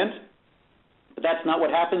what you meant? But that's not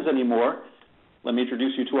what happens anymore. Let me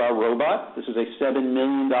introduce you to our robot. This is a $7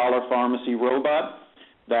 million pharmacy robot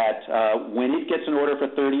that when it gets an order for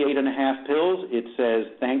 38.5 pills, it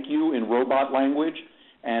says thank you in robot language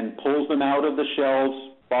and pulls them out of the shelves,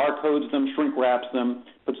 barcodes them, shrink wraps them,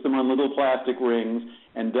 puts them on little plastic rings,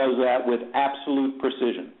 and does that with absolute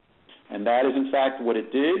precision. And that is, in fact, what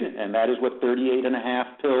it did, and that is what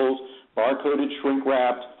 38.5 pills, barcoded, shrink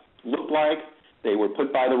wrapped, look like. They were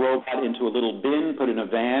put by the robot into a little bin, put in a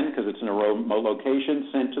van because it's in a remote location,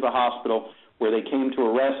 sent to the hospital where they came to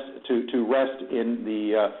rest in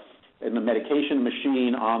the medication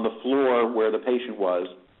machine on the floor where the patient was,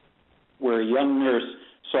 where a young nurse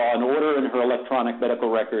saw an order in her electronic medical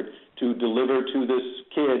record to deliver to this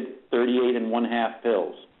kid 38.5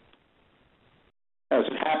 pills. As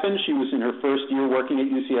it happened, she was in her first year working at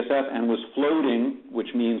UCSF and was floating, which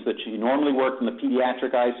means that she normally worked in the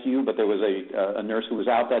pediatric ICU, but there was a nurse who was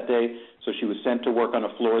out that day, so she was sent to work on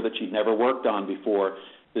a floor that she'd never worked on before,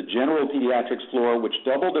 the general pediatrics floor, which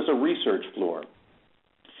doubled as a research floor.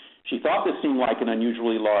 She thought this seemed like an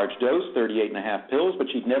unusually large dose, 38.5 pills, but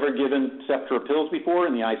she'd never given Septra pills before.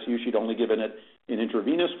 In the ICU, she'd only given it in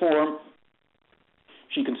intravenous form.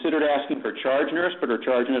 She considered asking her charge nurse, but her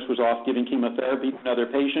charge nurse was off giving chemotherapy to another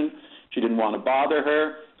patient. She didn't want to bother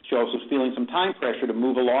her. She also was feeling some time pressure to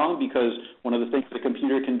move along because one of the things the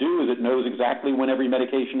computer can do is it knows exactly when every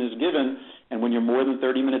medication is given, and when you're more than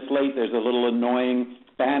 30 minutes late, there's a little annoying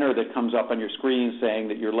banner that comes up on your screen saying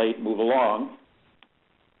that you're late, move along.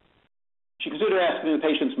 She considered asking the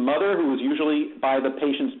patient's mother, who was usually by the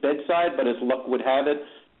patient's bedside, but as luck would have it,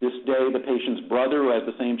 this day the patient's brother, who has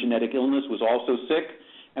the same genetic illness, was also sick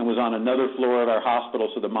and was on another floor of our hospital,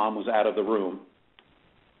 so the mom was out of the room.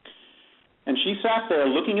 And she sat there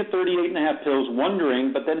looking at 38.5 pills, wondering,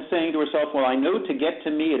 but then saying to herself, well, I know to get to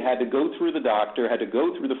me it had to go through the doctor, had to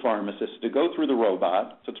go through the pharmacist, to go through the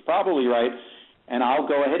robot, so it's probably right, and I'll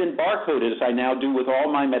go ahead and barcode it as I now do with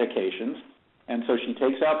all my medications. And so she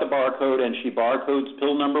takes out the barcode and she barcodes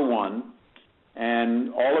pill number 1,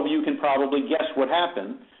 and all of you can probably guess what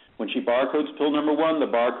happened. When she barcodes pill number 1, the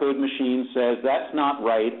barcode machine says, that's not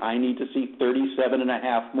right, I need to see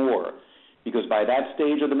 37.5 more. Because by that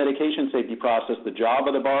stage of the medication safety process, the job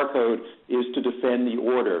of the barcode is to defend the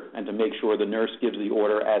order and to make sure the nurse gives the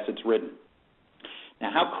order as it's written.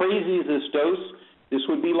 Now, how crazy is this dose? This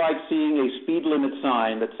would be like seeing a speed limit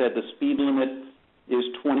sign that said the speed limit is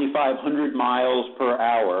 2,500 miles per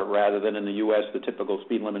hour, rather than in the U.S. the typical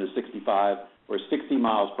speed limit is 65 or 60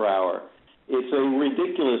 miles per hour. It's a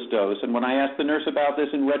ridiculous dose, and when I asked the nurse about this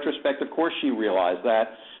in retrospect, of course she realized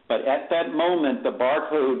that, but at that moment, the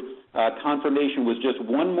barcode confirmation was just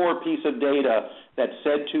one more piece of data that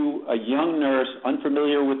said to a young nurse,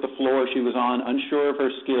 unfamiliar with the floor she was on, unsure of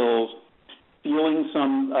her skills, feeling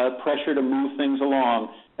some pressure to move things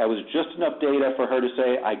along, that was just enough data for her to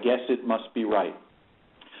say, I guess it must be right.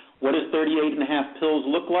 What does 38.5 pills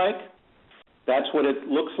look like? That's what it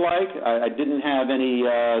looks like. I didn't have any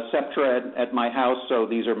Septra at my house, so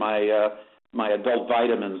these are my adult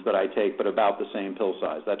vitamins that I take, but about the same pill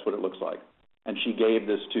size. That's what it looks like. And she gave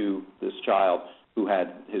this to this child who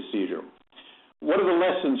had his seizure. What are the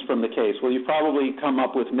lessons from the case? Well, you've probably come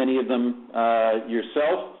up with many of them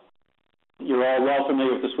yourself. You're all well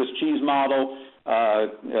familiar with the Swiss cheese model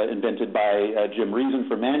invented by Jim Reason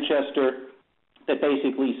from Manchester that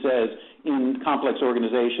basically says in complex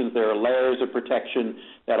organizations there are layers of protection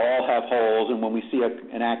that all have holes, and when we see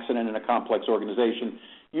an accident in a complex organization,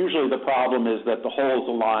 usually the problem is that the holes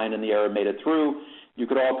align and the error made it through. You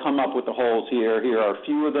could all come up with the holes here. Here are a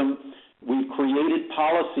few of them. We've created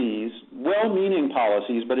policies, well-meaning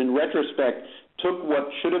policies, but in retrospect took what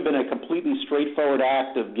should have been a completely straightforward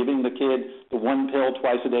act of giving the kid the 1 pill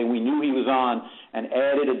twice a day we knew he was on and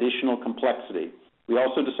added additional complexity. We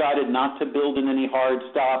also decided not to build in any hard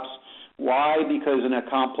stops. Why? Because in a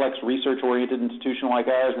complex research-oriented institution like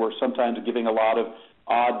ours, we're sometimes giving a lot of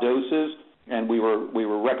odd doses, and we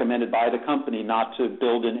were recommended by the company not to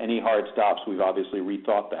build in any hard stops. We've obviously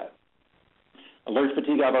rethought that. Alert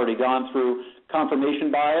fatigue I've already gone through.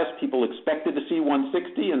 Confirmation bias, people expected to see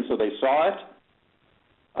 160, and so they saw it.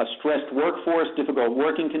 A stressed workforce, difficult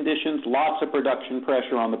working conditions, lots of production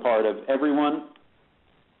pressure on the part of everyone.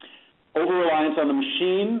 Over-reliance on the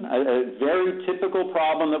machine, a very typical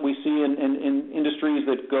problem that we see in industries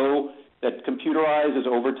that computerize is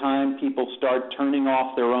over time people start turning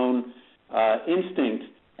off their own instinct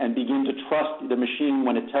and begin to trust the machine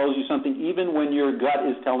when it tells you something, even when your gut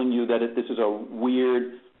is telling you that this is a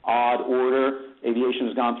weird, odd order. Aviation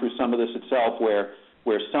has gone through some of this itself where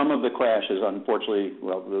some of the crashes, unfortunately,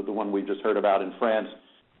 well, the one we just heard about in France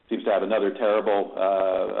seems to have another terrible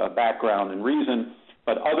background and reason,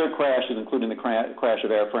 but other crashes, including the crash of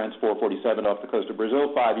Air France 447 off the coast of Brazil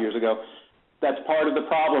 5 years ago, that's part of the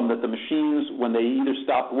problem, that the machines, when they either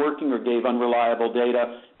stopped working or gave unreliable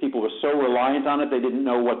data, people were so reliant on it they didn't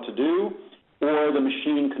know what to do, or the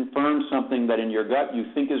machine confirmed something that in your gut you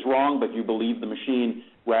think is wrong, but you believe the machine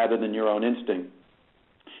rather than your own instinct.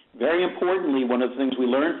 Very importantly, one of the things we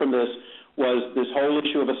learned from this was this whole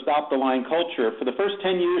issue of a stop-the-line culture. For the first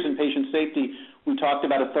 10 years in patient safety, we talked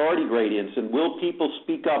about authority gradients, and will people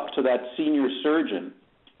speak up to that senior surgeon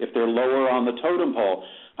if they're lower on the totem pole?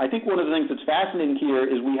 I think one of the things that's fascinating here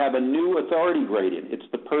is we have a new authority gradient. It's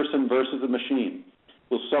the person versus the machine.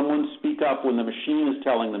 Will someone speak up when the machine is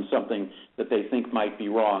telling them something that they think might be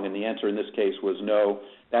wrong? And the answer in this case was no.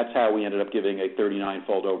 That's how we ended up giving a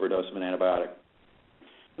 39-fold overdose of an antibiotic.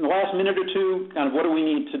 In the last minute or two, kind of what do we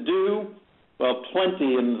need to do? Well,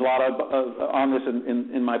 plenty, and there's a lot on this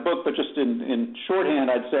in my book, but just in shorthand,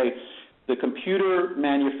 I'd say the computer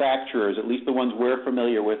manufacturers, at least the ones we're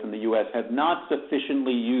familiar with in the U.S., have not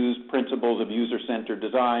sufficiently used principles of user-centered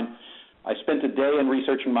design. I spent a day in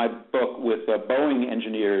researching my book with Boeing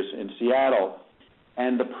engineers in Seattle,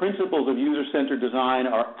 and the principles of user-centered design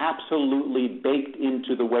are absolutely baked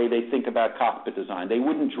into the way they think about cockpit design. They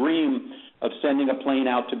wouldn't dream of sending a plane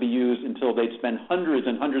out to be used until they'd spend hundreds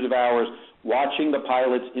and hundreds of hours watching the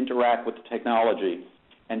pilots interact with the technology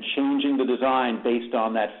and changing the design based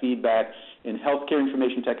on that feedback. In healthcare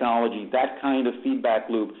information technology, that kind of feedback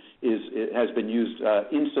loop has been used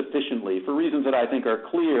insufficiently for reasons that I think are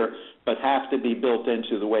clear but have to be built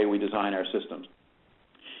into the way we design our systems.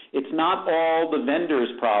 It's not all the vendor's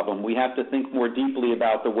problem. We have to think more deeply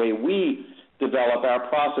about the way we develop our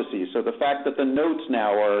processes. So the fact that the notes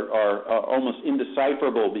now are almost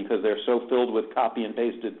indecipherable because they're so filled with copy and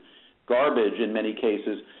pasted garbage in many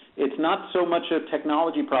cases, it's not so much a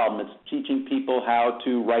technology problem. It's teaching people how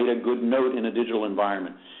to write a good note in a digital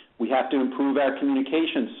environment. We have to improve our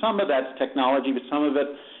communication. Some of that's technology, but some of it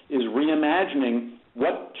is reimagining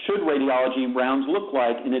what should radiology rounds look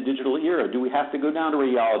like in a digital era. Do we have to go down to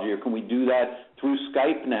radiology, or can we do that through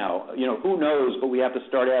Skype now? You know, who knows, but we have to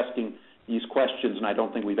start asking these questions, and I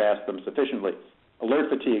don't think we've asked them sufficiently. Alert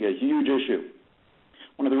fatigue, a huge issue.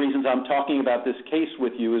 One of the reasons I'm talking about this case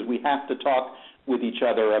with you is we have to talk with each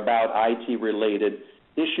other about IT-related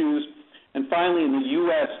issues. And finally, in the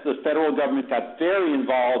U.S., the federal government got very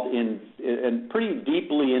involved and pretty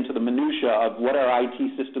deeply into the minutia of what our IT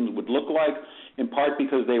systems would look like, in part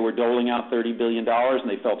because they were doling out $30 billion and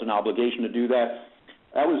they felt an obligation to do that.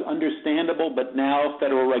 That was understandable, but now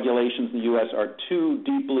federal regulations in the U.S. are too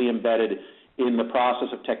deeply embedded in the process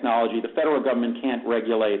of technology. The federal government can't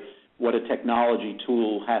regulate what a technology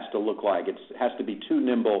tool has to look like. It has to be too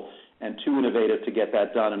nimble and too innovative to get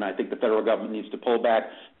that done, and I think the federal government needs to pull back.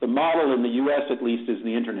 The model in the U.S., at least, is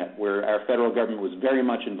the Internet, where our federal government was very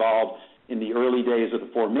much involved in the early days of the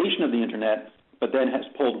formation of the Internet, but then has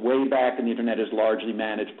pulled way back, and the Internet is largely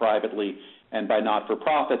managed privately and by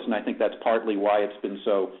not-for-profits, and I think that's partly why it's been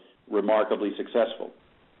so remarkably successful.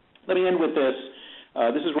 Let me end with this.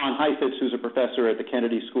 This is Ron Heifetz, who's a professor at the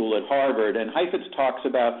Kennedy School at Harvard, and Heifetz talks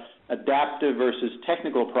about adaptive versus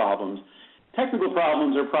technical problems. Technical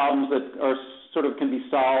problems are problems that are sort of can be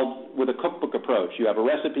solved with a cookbook approach. You have a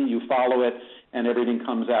recipe, you follow it, and everything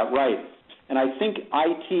comes out right. And I think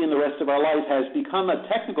IT in the rest of our life has become a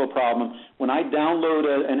technical problem. When I download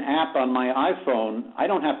an app on my iPhone, I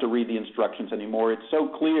don't have to read the instructions anymore. It's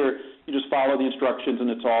so clear, you just follow the instructions and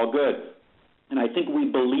it's all good. And I think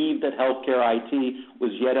we believe that healthcare IT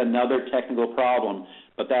was yet another technical problem,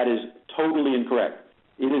 but that is totally incorrect.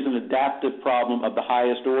 It is an adaptive problem of the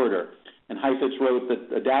highest order. And Heifetz wrote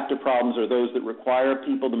that adaptive problems are those that require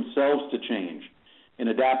people themselves to change. In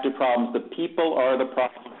adaptive problems, the people are the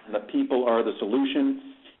problem and the people are the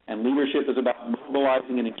solution. And leadership is about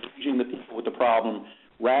mobilizing and engaging the people with the problem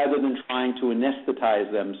rather than trying to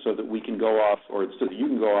anesthetize them so that we can go off, or so that you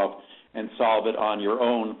can go off and solve it on your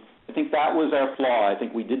own. I think that was our flaw. I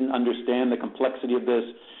think we didn't understand the complexity of this.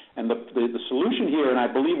 And the solution here, and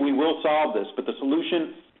I believe we will solve this, but the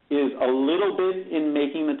solution is a little bit in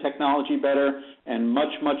making the technology better and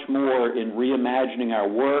much, much more in reimagining our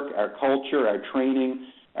work, our culture, our training,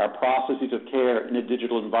 our processes of care in a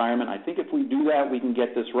digital environment. I think if we do that, we can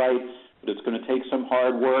get this right, but it's going to take some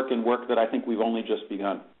hard work and work that I think we've only just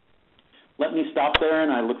begun. Let me stop there,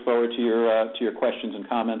 and I look forward to your questions and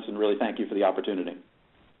comments, and really thank you for the opportunity.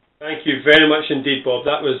 Thank you very much indeed, Bob.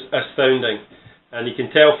 That was astounding. And you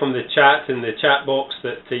can tell from the chat in the chat box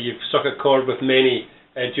that you've struck a chord with many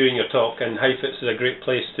during your talk, and Heifetz is a great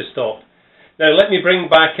place to stop. Now let me bring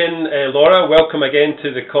back in Laura. Welcome again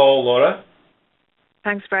to the call, Laura.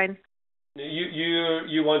 Thanks, Brian.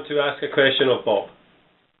 You want to ask a question of Bob?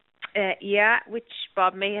 Yeah, which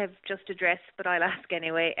Bob may have just addressed, but I'll ask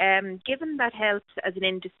anyway. Given that health as an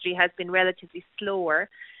industry has been relatively slower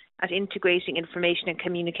at integrating information and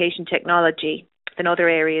communication technology than other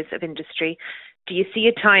areas of industry, do you see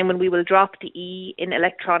a time when we will drop the E in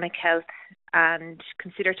electronic health and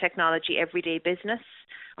consider technology everyday business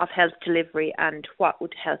of health delivery, and what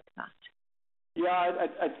would help that? Yeah,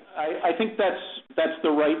 I think that's the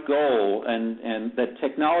right goal, and that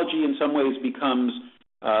technology in some ways becomes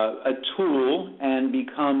a tool and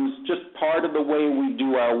becomes just part of the way we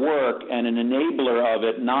do our work and an enabler of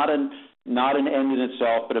it, not an end in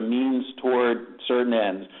itself, but a means toward certain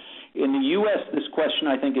ends. In the U.S., this question,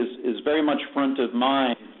 I think, is very much front of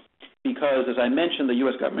mind because, as I mentioned, the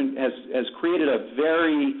U.S. government has created a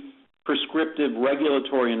very prescriptive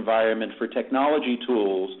regulatory environment for technology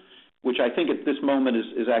tools, which I think at this moment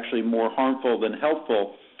is actually more harmful than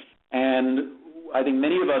helpful. And I think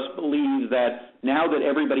many of us believe that now that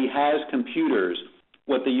everybody has computers,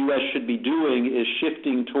 what the U.S. should be doing is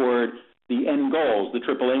shifting toward the end goals, the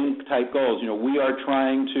AAA type goals. We are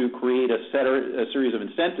trying to create a series of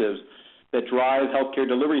incentives that drive healthcare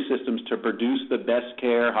delivery systems to produce the best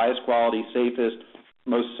care, highest quality, safest,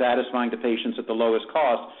 most satisfying to patients at the lowest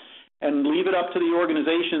cost, and leave it up to the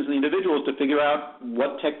organizations and the individuals to figure out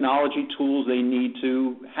what technology tools they need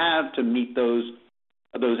to have to meet those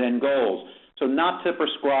end goals. So not to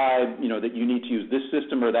prescribe, that you need to use this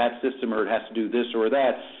system or that system or it has to do this or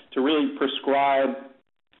that, to really prescribe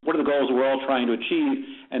what are the goals we're all trying to achieve,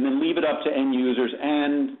 and then leave it up to end users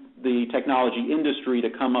and the technology industry to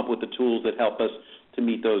come up with the tools that help us to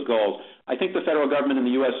meet those goals. I think the federal government in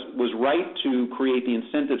the U.S. was right to create the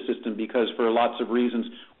incentive system because for lots of reasons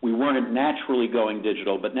we weren't naturally going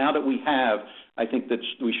digital. But now that we have, I think that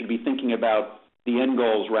we should be thinking about the end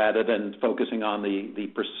goals rather than focusing on the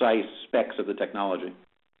precise specs of the technology.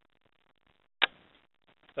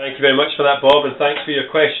 Thank you very much for that, Bob, and thanks for your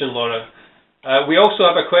question, Laura. We also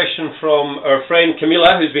have a question from our friend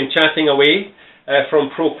Camila, who's been chatting away from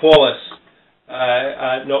ProQualis,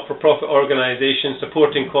 a not-for-profit organisation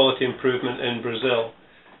supporting quality improvement in Brazil.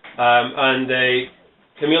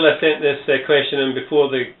 Camila sent this question in before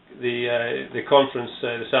the conference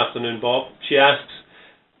this afternoon, Bob. She asks,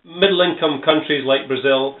 middle-income countries like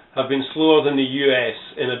Brazil have been slower than the US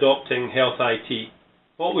in adopting health IT.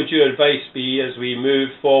 What would your advice be as we move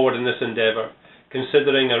forward in this endeavour,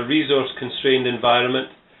 considering a resource-constrained environment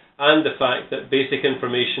and the fact that basic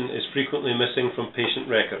information is frequently missing from patient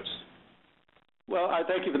records? Well, I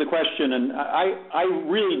thank you for the question, and I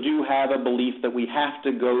really do have a belief that we have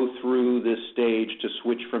to go through this stage to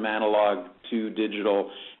switch from analog to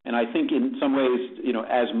digital, and I think in some ways,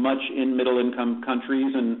 as much in middle-income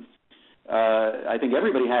countries, and I think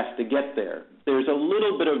everybody has to get there. There's a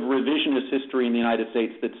little bit of revisionist history in the United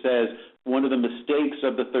States that says one of the mistakes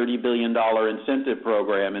of the $30 billion incentive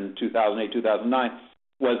program in 2008, 2009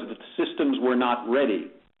 was that the systems were not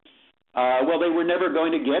ready. Well, they were never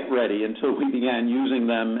going to get ready until we began using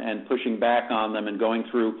them and pushing back on them and going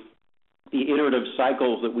through the iterative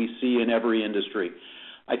cycles that we see in every industry.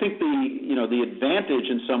 I think the advantage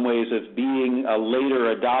in some ways of being a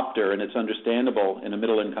later adopter, and it's understandable in a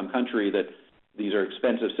middle-income country that these are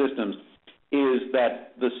expensive systems, is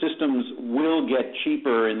that the systems will get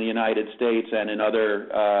cheaper in the United States and in other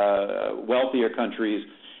wealthier countries,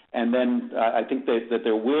 and then I think that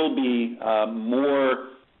there will be more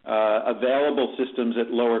available systems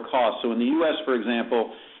at lower cost. So in the U.S., for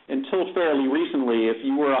example, until fairly recently, if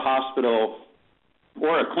you were a hospital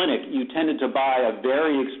or a clinic, you tended to buy a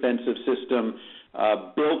very expensive system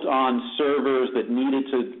built on servers that needed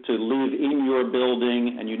to live in your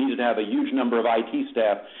building, and you needed to have a huge number of IT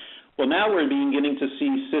staff. Well, now we're beginning to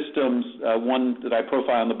see systems, one that I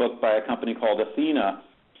profile in the book by a company called Athena,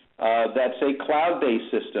 that's a cloud-based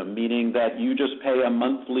system, meaning that you just pay a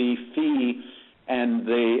monthly fee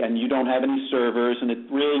and you don't have any servers, and it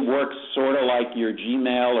really works sort of like your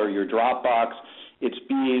Gmail or your Dropbox. It's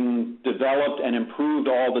being developed and improved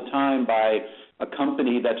all the time by a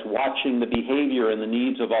company that's watching the behavior and the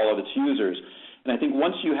needs of all of its users. And I think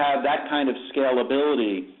once you have that kind of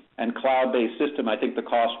scalability and cloud-based system, I think the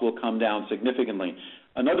cost will come down significantly.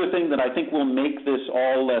 Another thing that I think will make this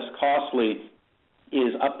all less costly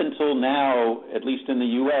is up until now, at least in the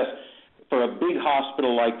U.S., for a big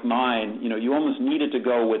hospital like mine, you almost needed to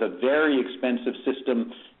go with a very expensive system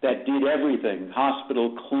that did everything,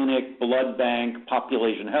 hospital, clinic, blood bank,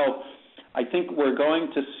 population health. I think we're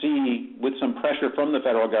going to see, with some pressure from the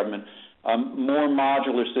federal government, more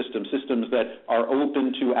modular systems that are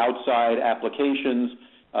open to outside applications.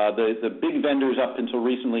 The big vendors up until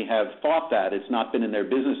recently have fought that. It's not been in their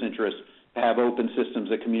business interest to have open systems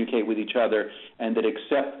that communicate with each other and that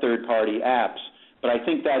accept third-party apps. But I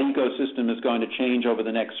think that ecosystem is going to change over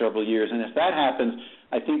the next several years. And if that happens,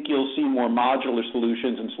 I think you'll see more modular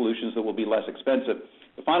solutions and solutions that will be less expensive.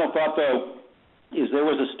 The final thought, though, is there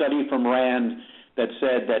was a study from RAND that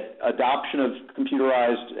said that adoption of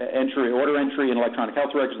computerized order entry and electronic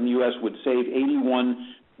health records in the U.S. would save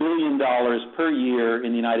 $81 billion per year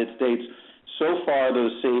in the United States. So far,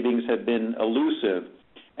 those savings have been elusive.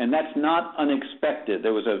 And that's not unexpected.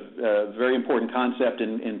 There was a very important concept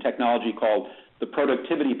in technology called the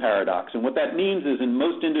productivity paradox. And what that means is in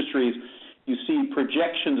most industries, you see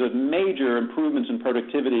projections of major improvements in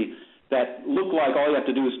productivity that look like all you have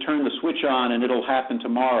to do is turn the switch on and it'll happen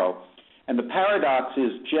tomorrow. And the paradox is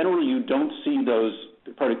generally you don't see those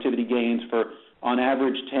productivity gains for, on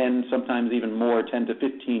average, 10, sometimes even more, 10 to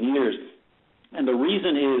 15 years. And the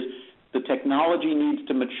reason is the technology needs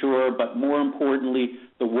to mature, but more importantly,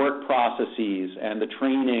 the work processes and the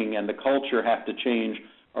training and the culture have to change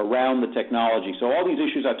around the technology. So all these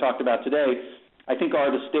issues I've talked about today, I think,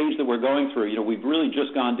 are the stage that we're going through. We've really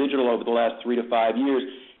just gone digital over the last 3 to 5 years,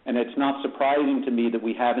 and it's not surprising to me that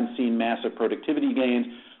we haven't seen massive productivity gains.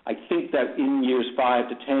 I think that in years 5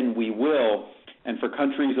 to 10 we will, and for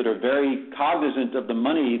countries that are very cognizant of the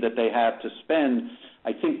money that they have to spend,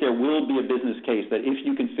 I think there will be a business case that if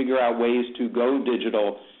you can figure out ways to go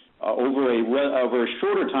digital over a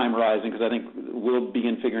shorter time horizon, because I think we'll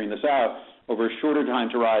begin figuring this out, over a shorter time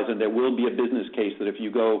horizon, there will be a business case that if you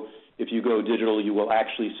go digital, you will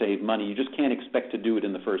actually save money. You just can't expect to do it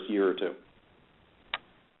in the first year or two.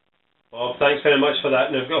 Well, thanks very much for that.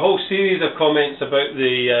 And I've got a whole series of comments about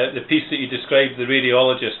the piece that you described, the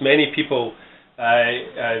radiologist. Many people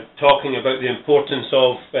talking about the importance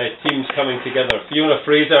of teams coming together. Fiona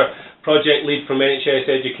Fraser, project lead from NHS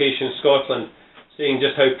Education Scotland, saying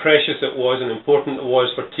just how precious it was and important it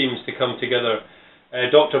was for teams to come together.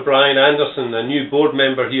 Dr. Brian Anderson, a new board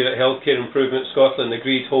member here at Healthcare Improvement Scotland,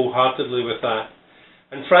 agrees wholeheartedly with that.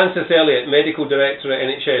 And Francis Elliott, medical director at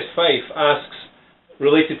NHS Fife, asks,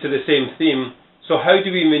 related to the same theme, so how do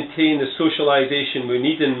we maintain the socialisation we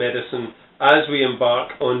need in medicine as we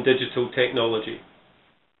embark on digital technology?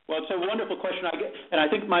 Well, it's a wonderful question. I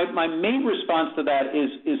think my main response to that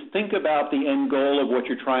is think about the end goal of what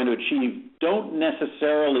you're trying to achieve. Don't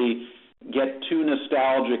necessarily get too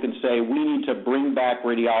nostalgic and say we need to bring back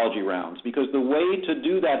radiology rounds, because the way to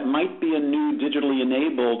do that might be a new digitally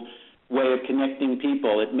enabled way of connecting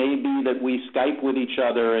people. It may be that we Skype with each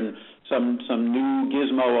other and some new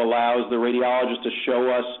gizmo allows the radiologist to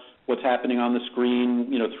show us what's happening on the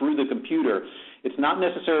screen, through the computer. It's not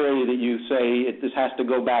necessarily that you say this has to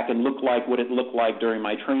go back and look like what it looked like during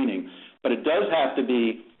my training, but it does have to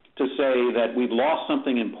be to say that we've lost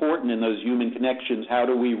something important in those human connections. How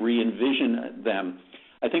do we re-envision them?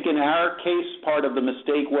 I think in our case, part of the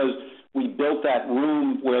mistake was we built that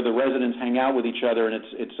room where the residents hang out with each other, and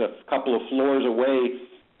it's a couple of floors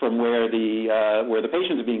away from where the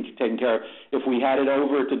patients are being taken care of. If we had it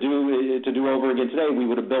over to do over again today, we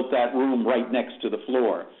would have built that room right next to the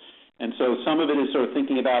floor. And so some of it is sort of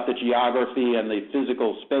thinking about the geography and the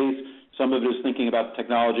physical space. Some of it is thinking about the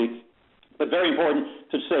technology. But very important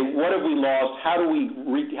to say, what have we lost? How do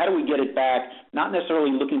we get it back? Not necessarily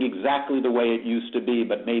looking exactly the way it used to be,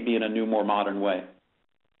 but maybe in a new, more modern way.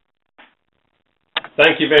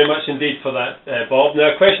 Thank you very much indeed for that, Bob.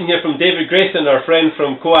 Now, a question here from David Grayson, our friend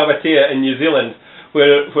from Coabatea in New Zealand,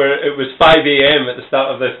 where it was 5 a.m. at the start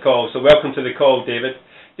of this call. So welcome to the call, David.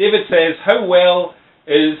 David says, how well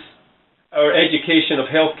is our education of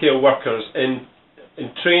healthcare workers in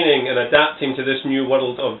training and adapting to this new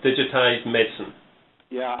world of digitized medicine?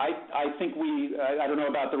 Yeah, I think I don't know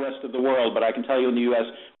about the rest of the world, but I can tell you in the U.S.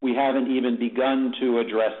 we haven't even begun to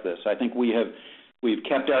address this. I think we've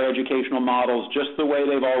kept our educational models just the way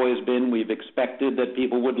they've always been. We've expected that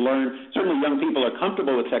people would learn. Certainly young people are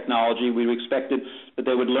comfortable with technology. We've expected that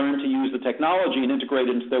they would learn to use the technology and integrate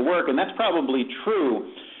it into their work, and that's probably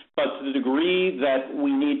true. But to the degree that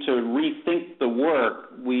we need to rethink the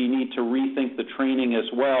work, we need to rethink the training as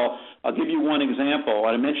well. I'll give you one example.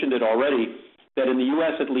 I mentioned it already, that in the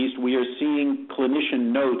U.S. at least, we are seeing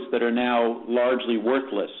clinician notes that are now largely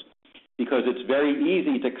worthless, because it's very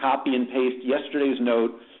easy to copy and paste yesterday's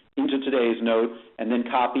note into today's note, and then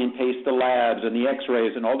copy and paste the labs and the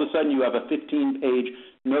x-rays, and all of a sudden you have a 15-page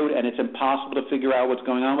note, and it's impossible to figure out what's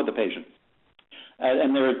going on with the patient.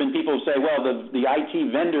 And there have been people who say, well, the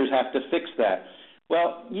IT vendors have to fix that.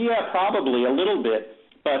 Well, yeah, probably a little bit,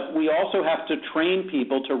 but we also have to train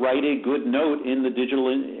people to write a good note in the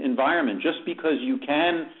digital environment. Just because you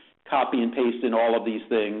can copy and paste in all of these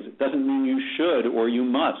things doesn't mean you should or you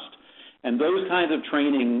must. And those kinds of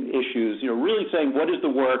training issues, really saying what is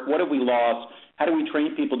the work, what have we lost, how do we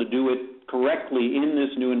train people to do it correctly in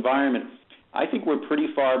this new environment, I think we're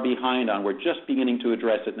pretty far behind on. We're just beginning to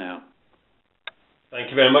address it now. Thank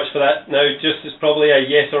you very much for that. Now, just as probably a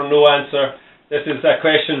yes or no answer, this is a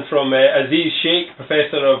question from Aziz Sheikh,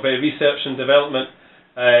 Professor of Research and Development,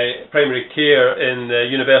 Primary Care in the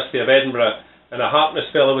University of Edinburgh, and a Harkness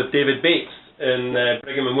Fellow with David Bates in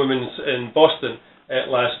Brigham and Women's in Boston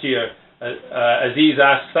last year. Aziz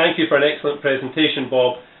asks, thank you for an excellent presentation,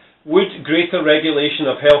 Bob. Would greater regulation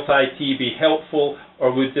of health IT be helpful,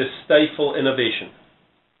 or would this stifle innovation?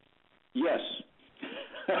 Yes.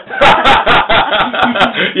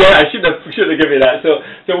 Yeah, I should have given you that.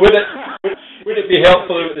 So would it be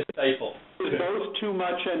helpful or would it stifle? It's both too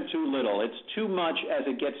much and too little. It's too much as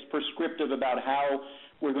it gets prescriptive about how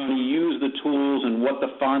we're going to use the tools and what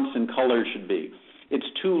the fonts and colors should be. It's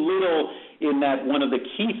too little in that one of the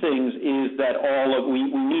key things is that we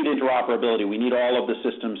need interoperability. We need all of the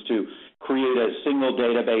systems to create a single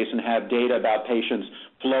database and have data about patients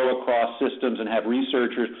flow across systems and have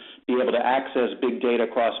researchers be able to access big data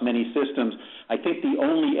across many systems. I think the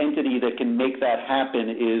only entity that can make that happen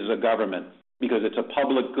is a government, because it's a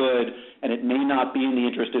public good and it may not be in the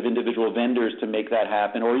interest of individual vendors to make that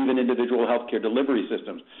happen, or even individual healthcare delivery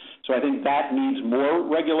systems. So I think that needs more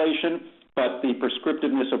regulation, but the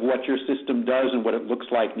prescriptiveness of what your system does and what it looks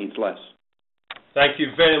like needs less. Thank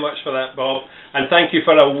you very much for that, Bob, and thank you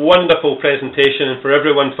for a wonderful presentation and for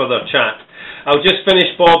everyone for their chat. I'll just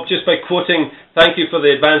finish, Bob, just by quoting, thank you for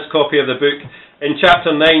the advanced copy of the book. In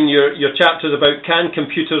Chapter 9, your chapter is about can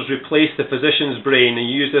computers replace the physician's brain,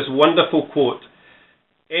 and you use this wonderful quote,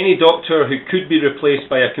 any doctor who could be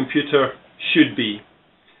replaced by a computer should be.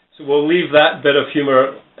 So we'll leave that bit of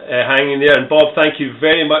humour hanging there, and Bob, thank you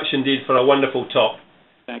very much indeed for a wonderful talk.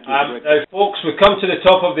 Thank you. Now, folks, we've come to the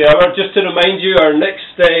top of the hour. Just to remind you, our next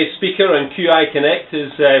speaker on QI Connect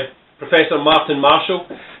is Professor Martin Marshall,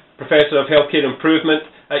 Professor of Healthcare Improvement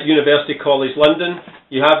at University College London.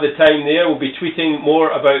 You have the time there. We'll be tweeting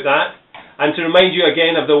more about that. And to remind you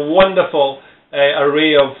again of the wonderful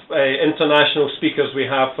array of international speakers we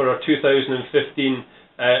have for our 2015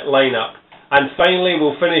 lineup. And finally,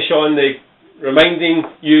 we'll finish on reminding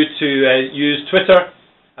you to use Twitter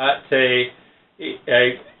at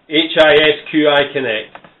HISQI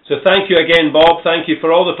Connect. So thank you again, Bob. Thank you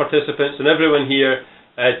for all the participants and everyone here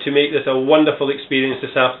to make this a wonderful experience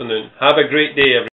this afternoon. Have a great day, everyone.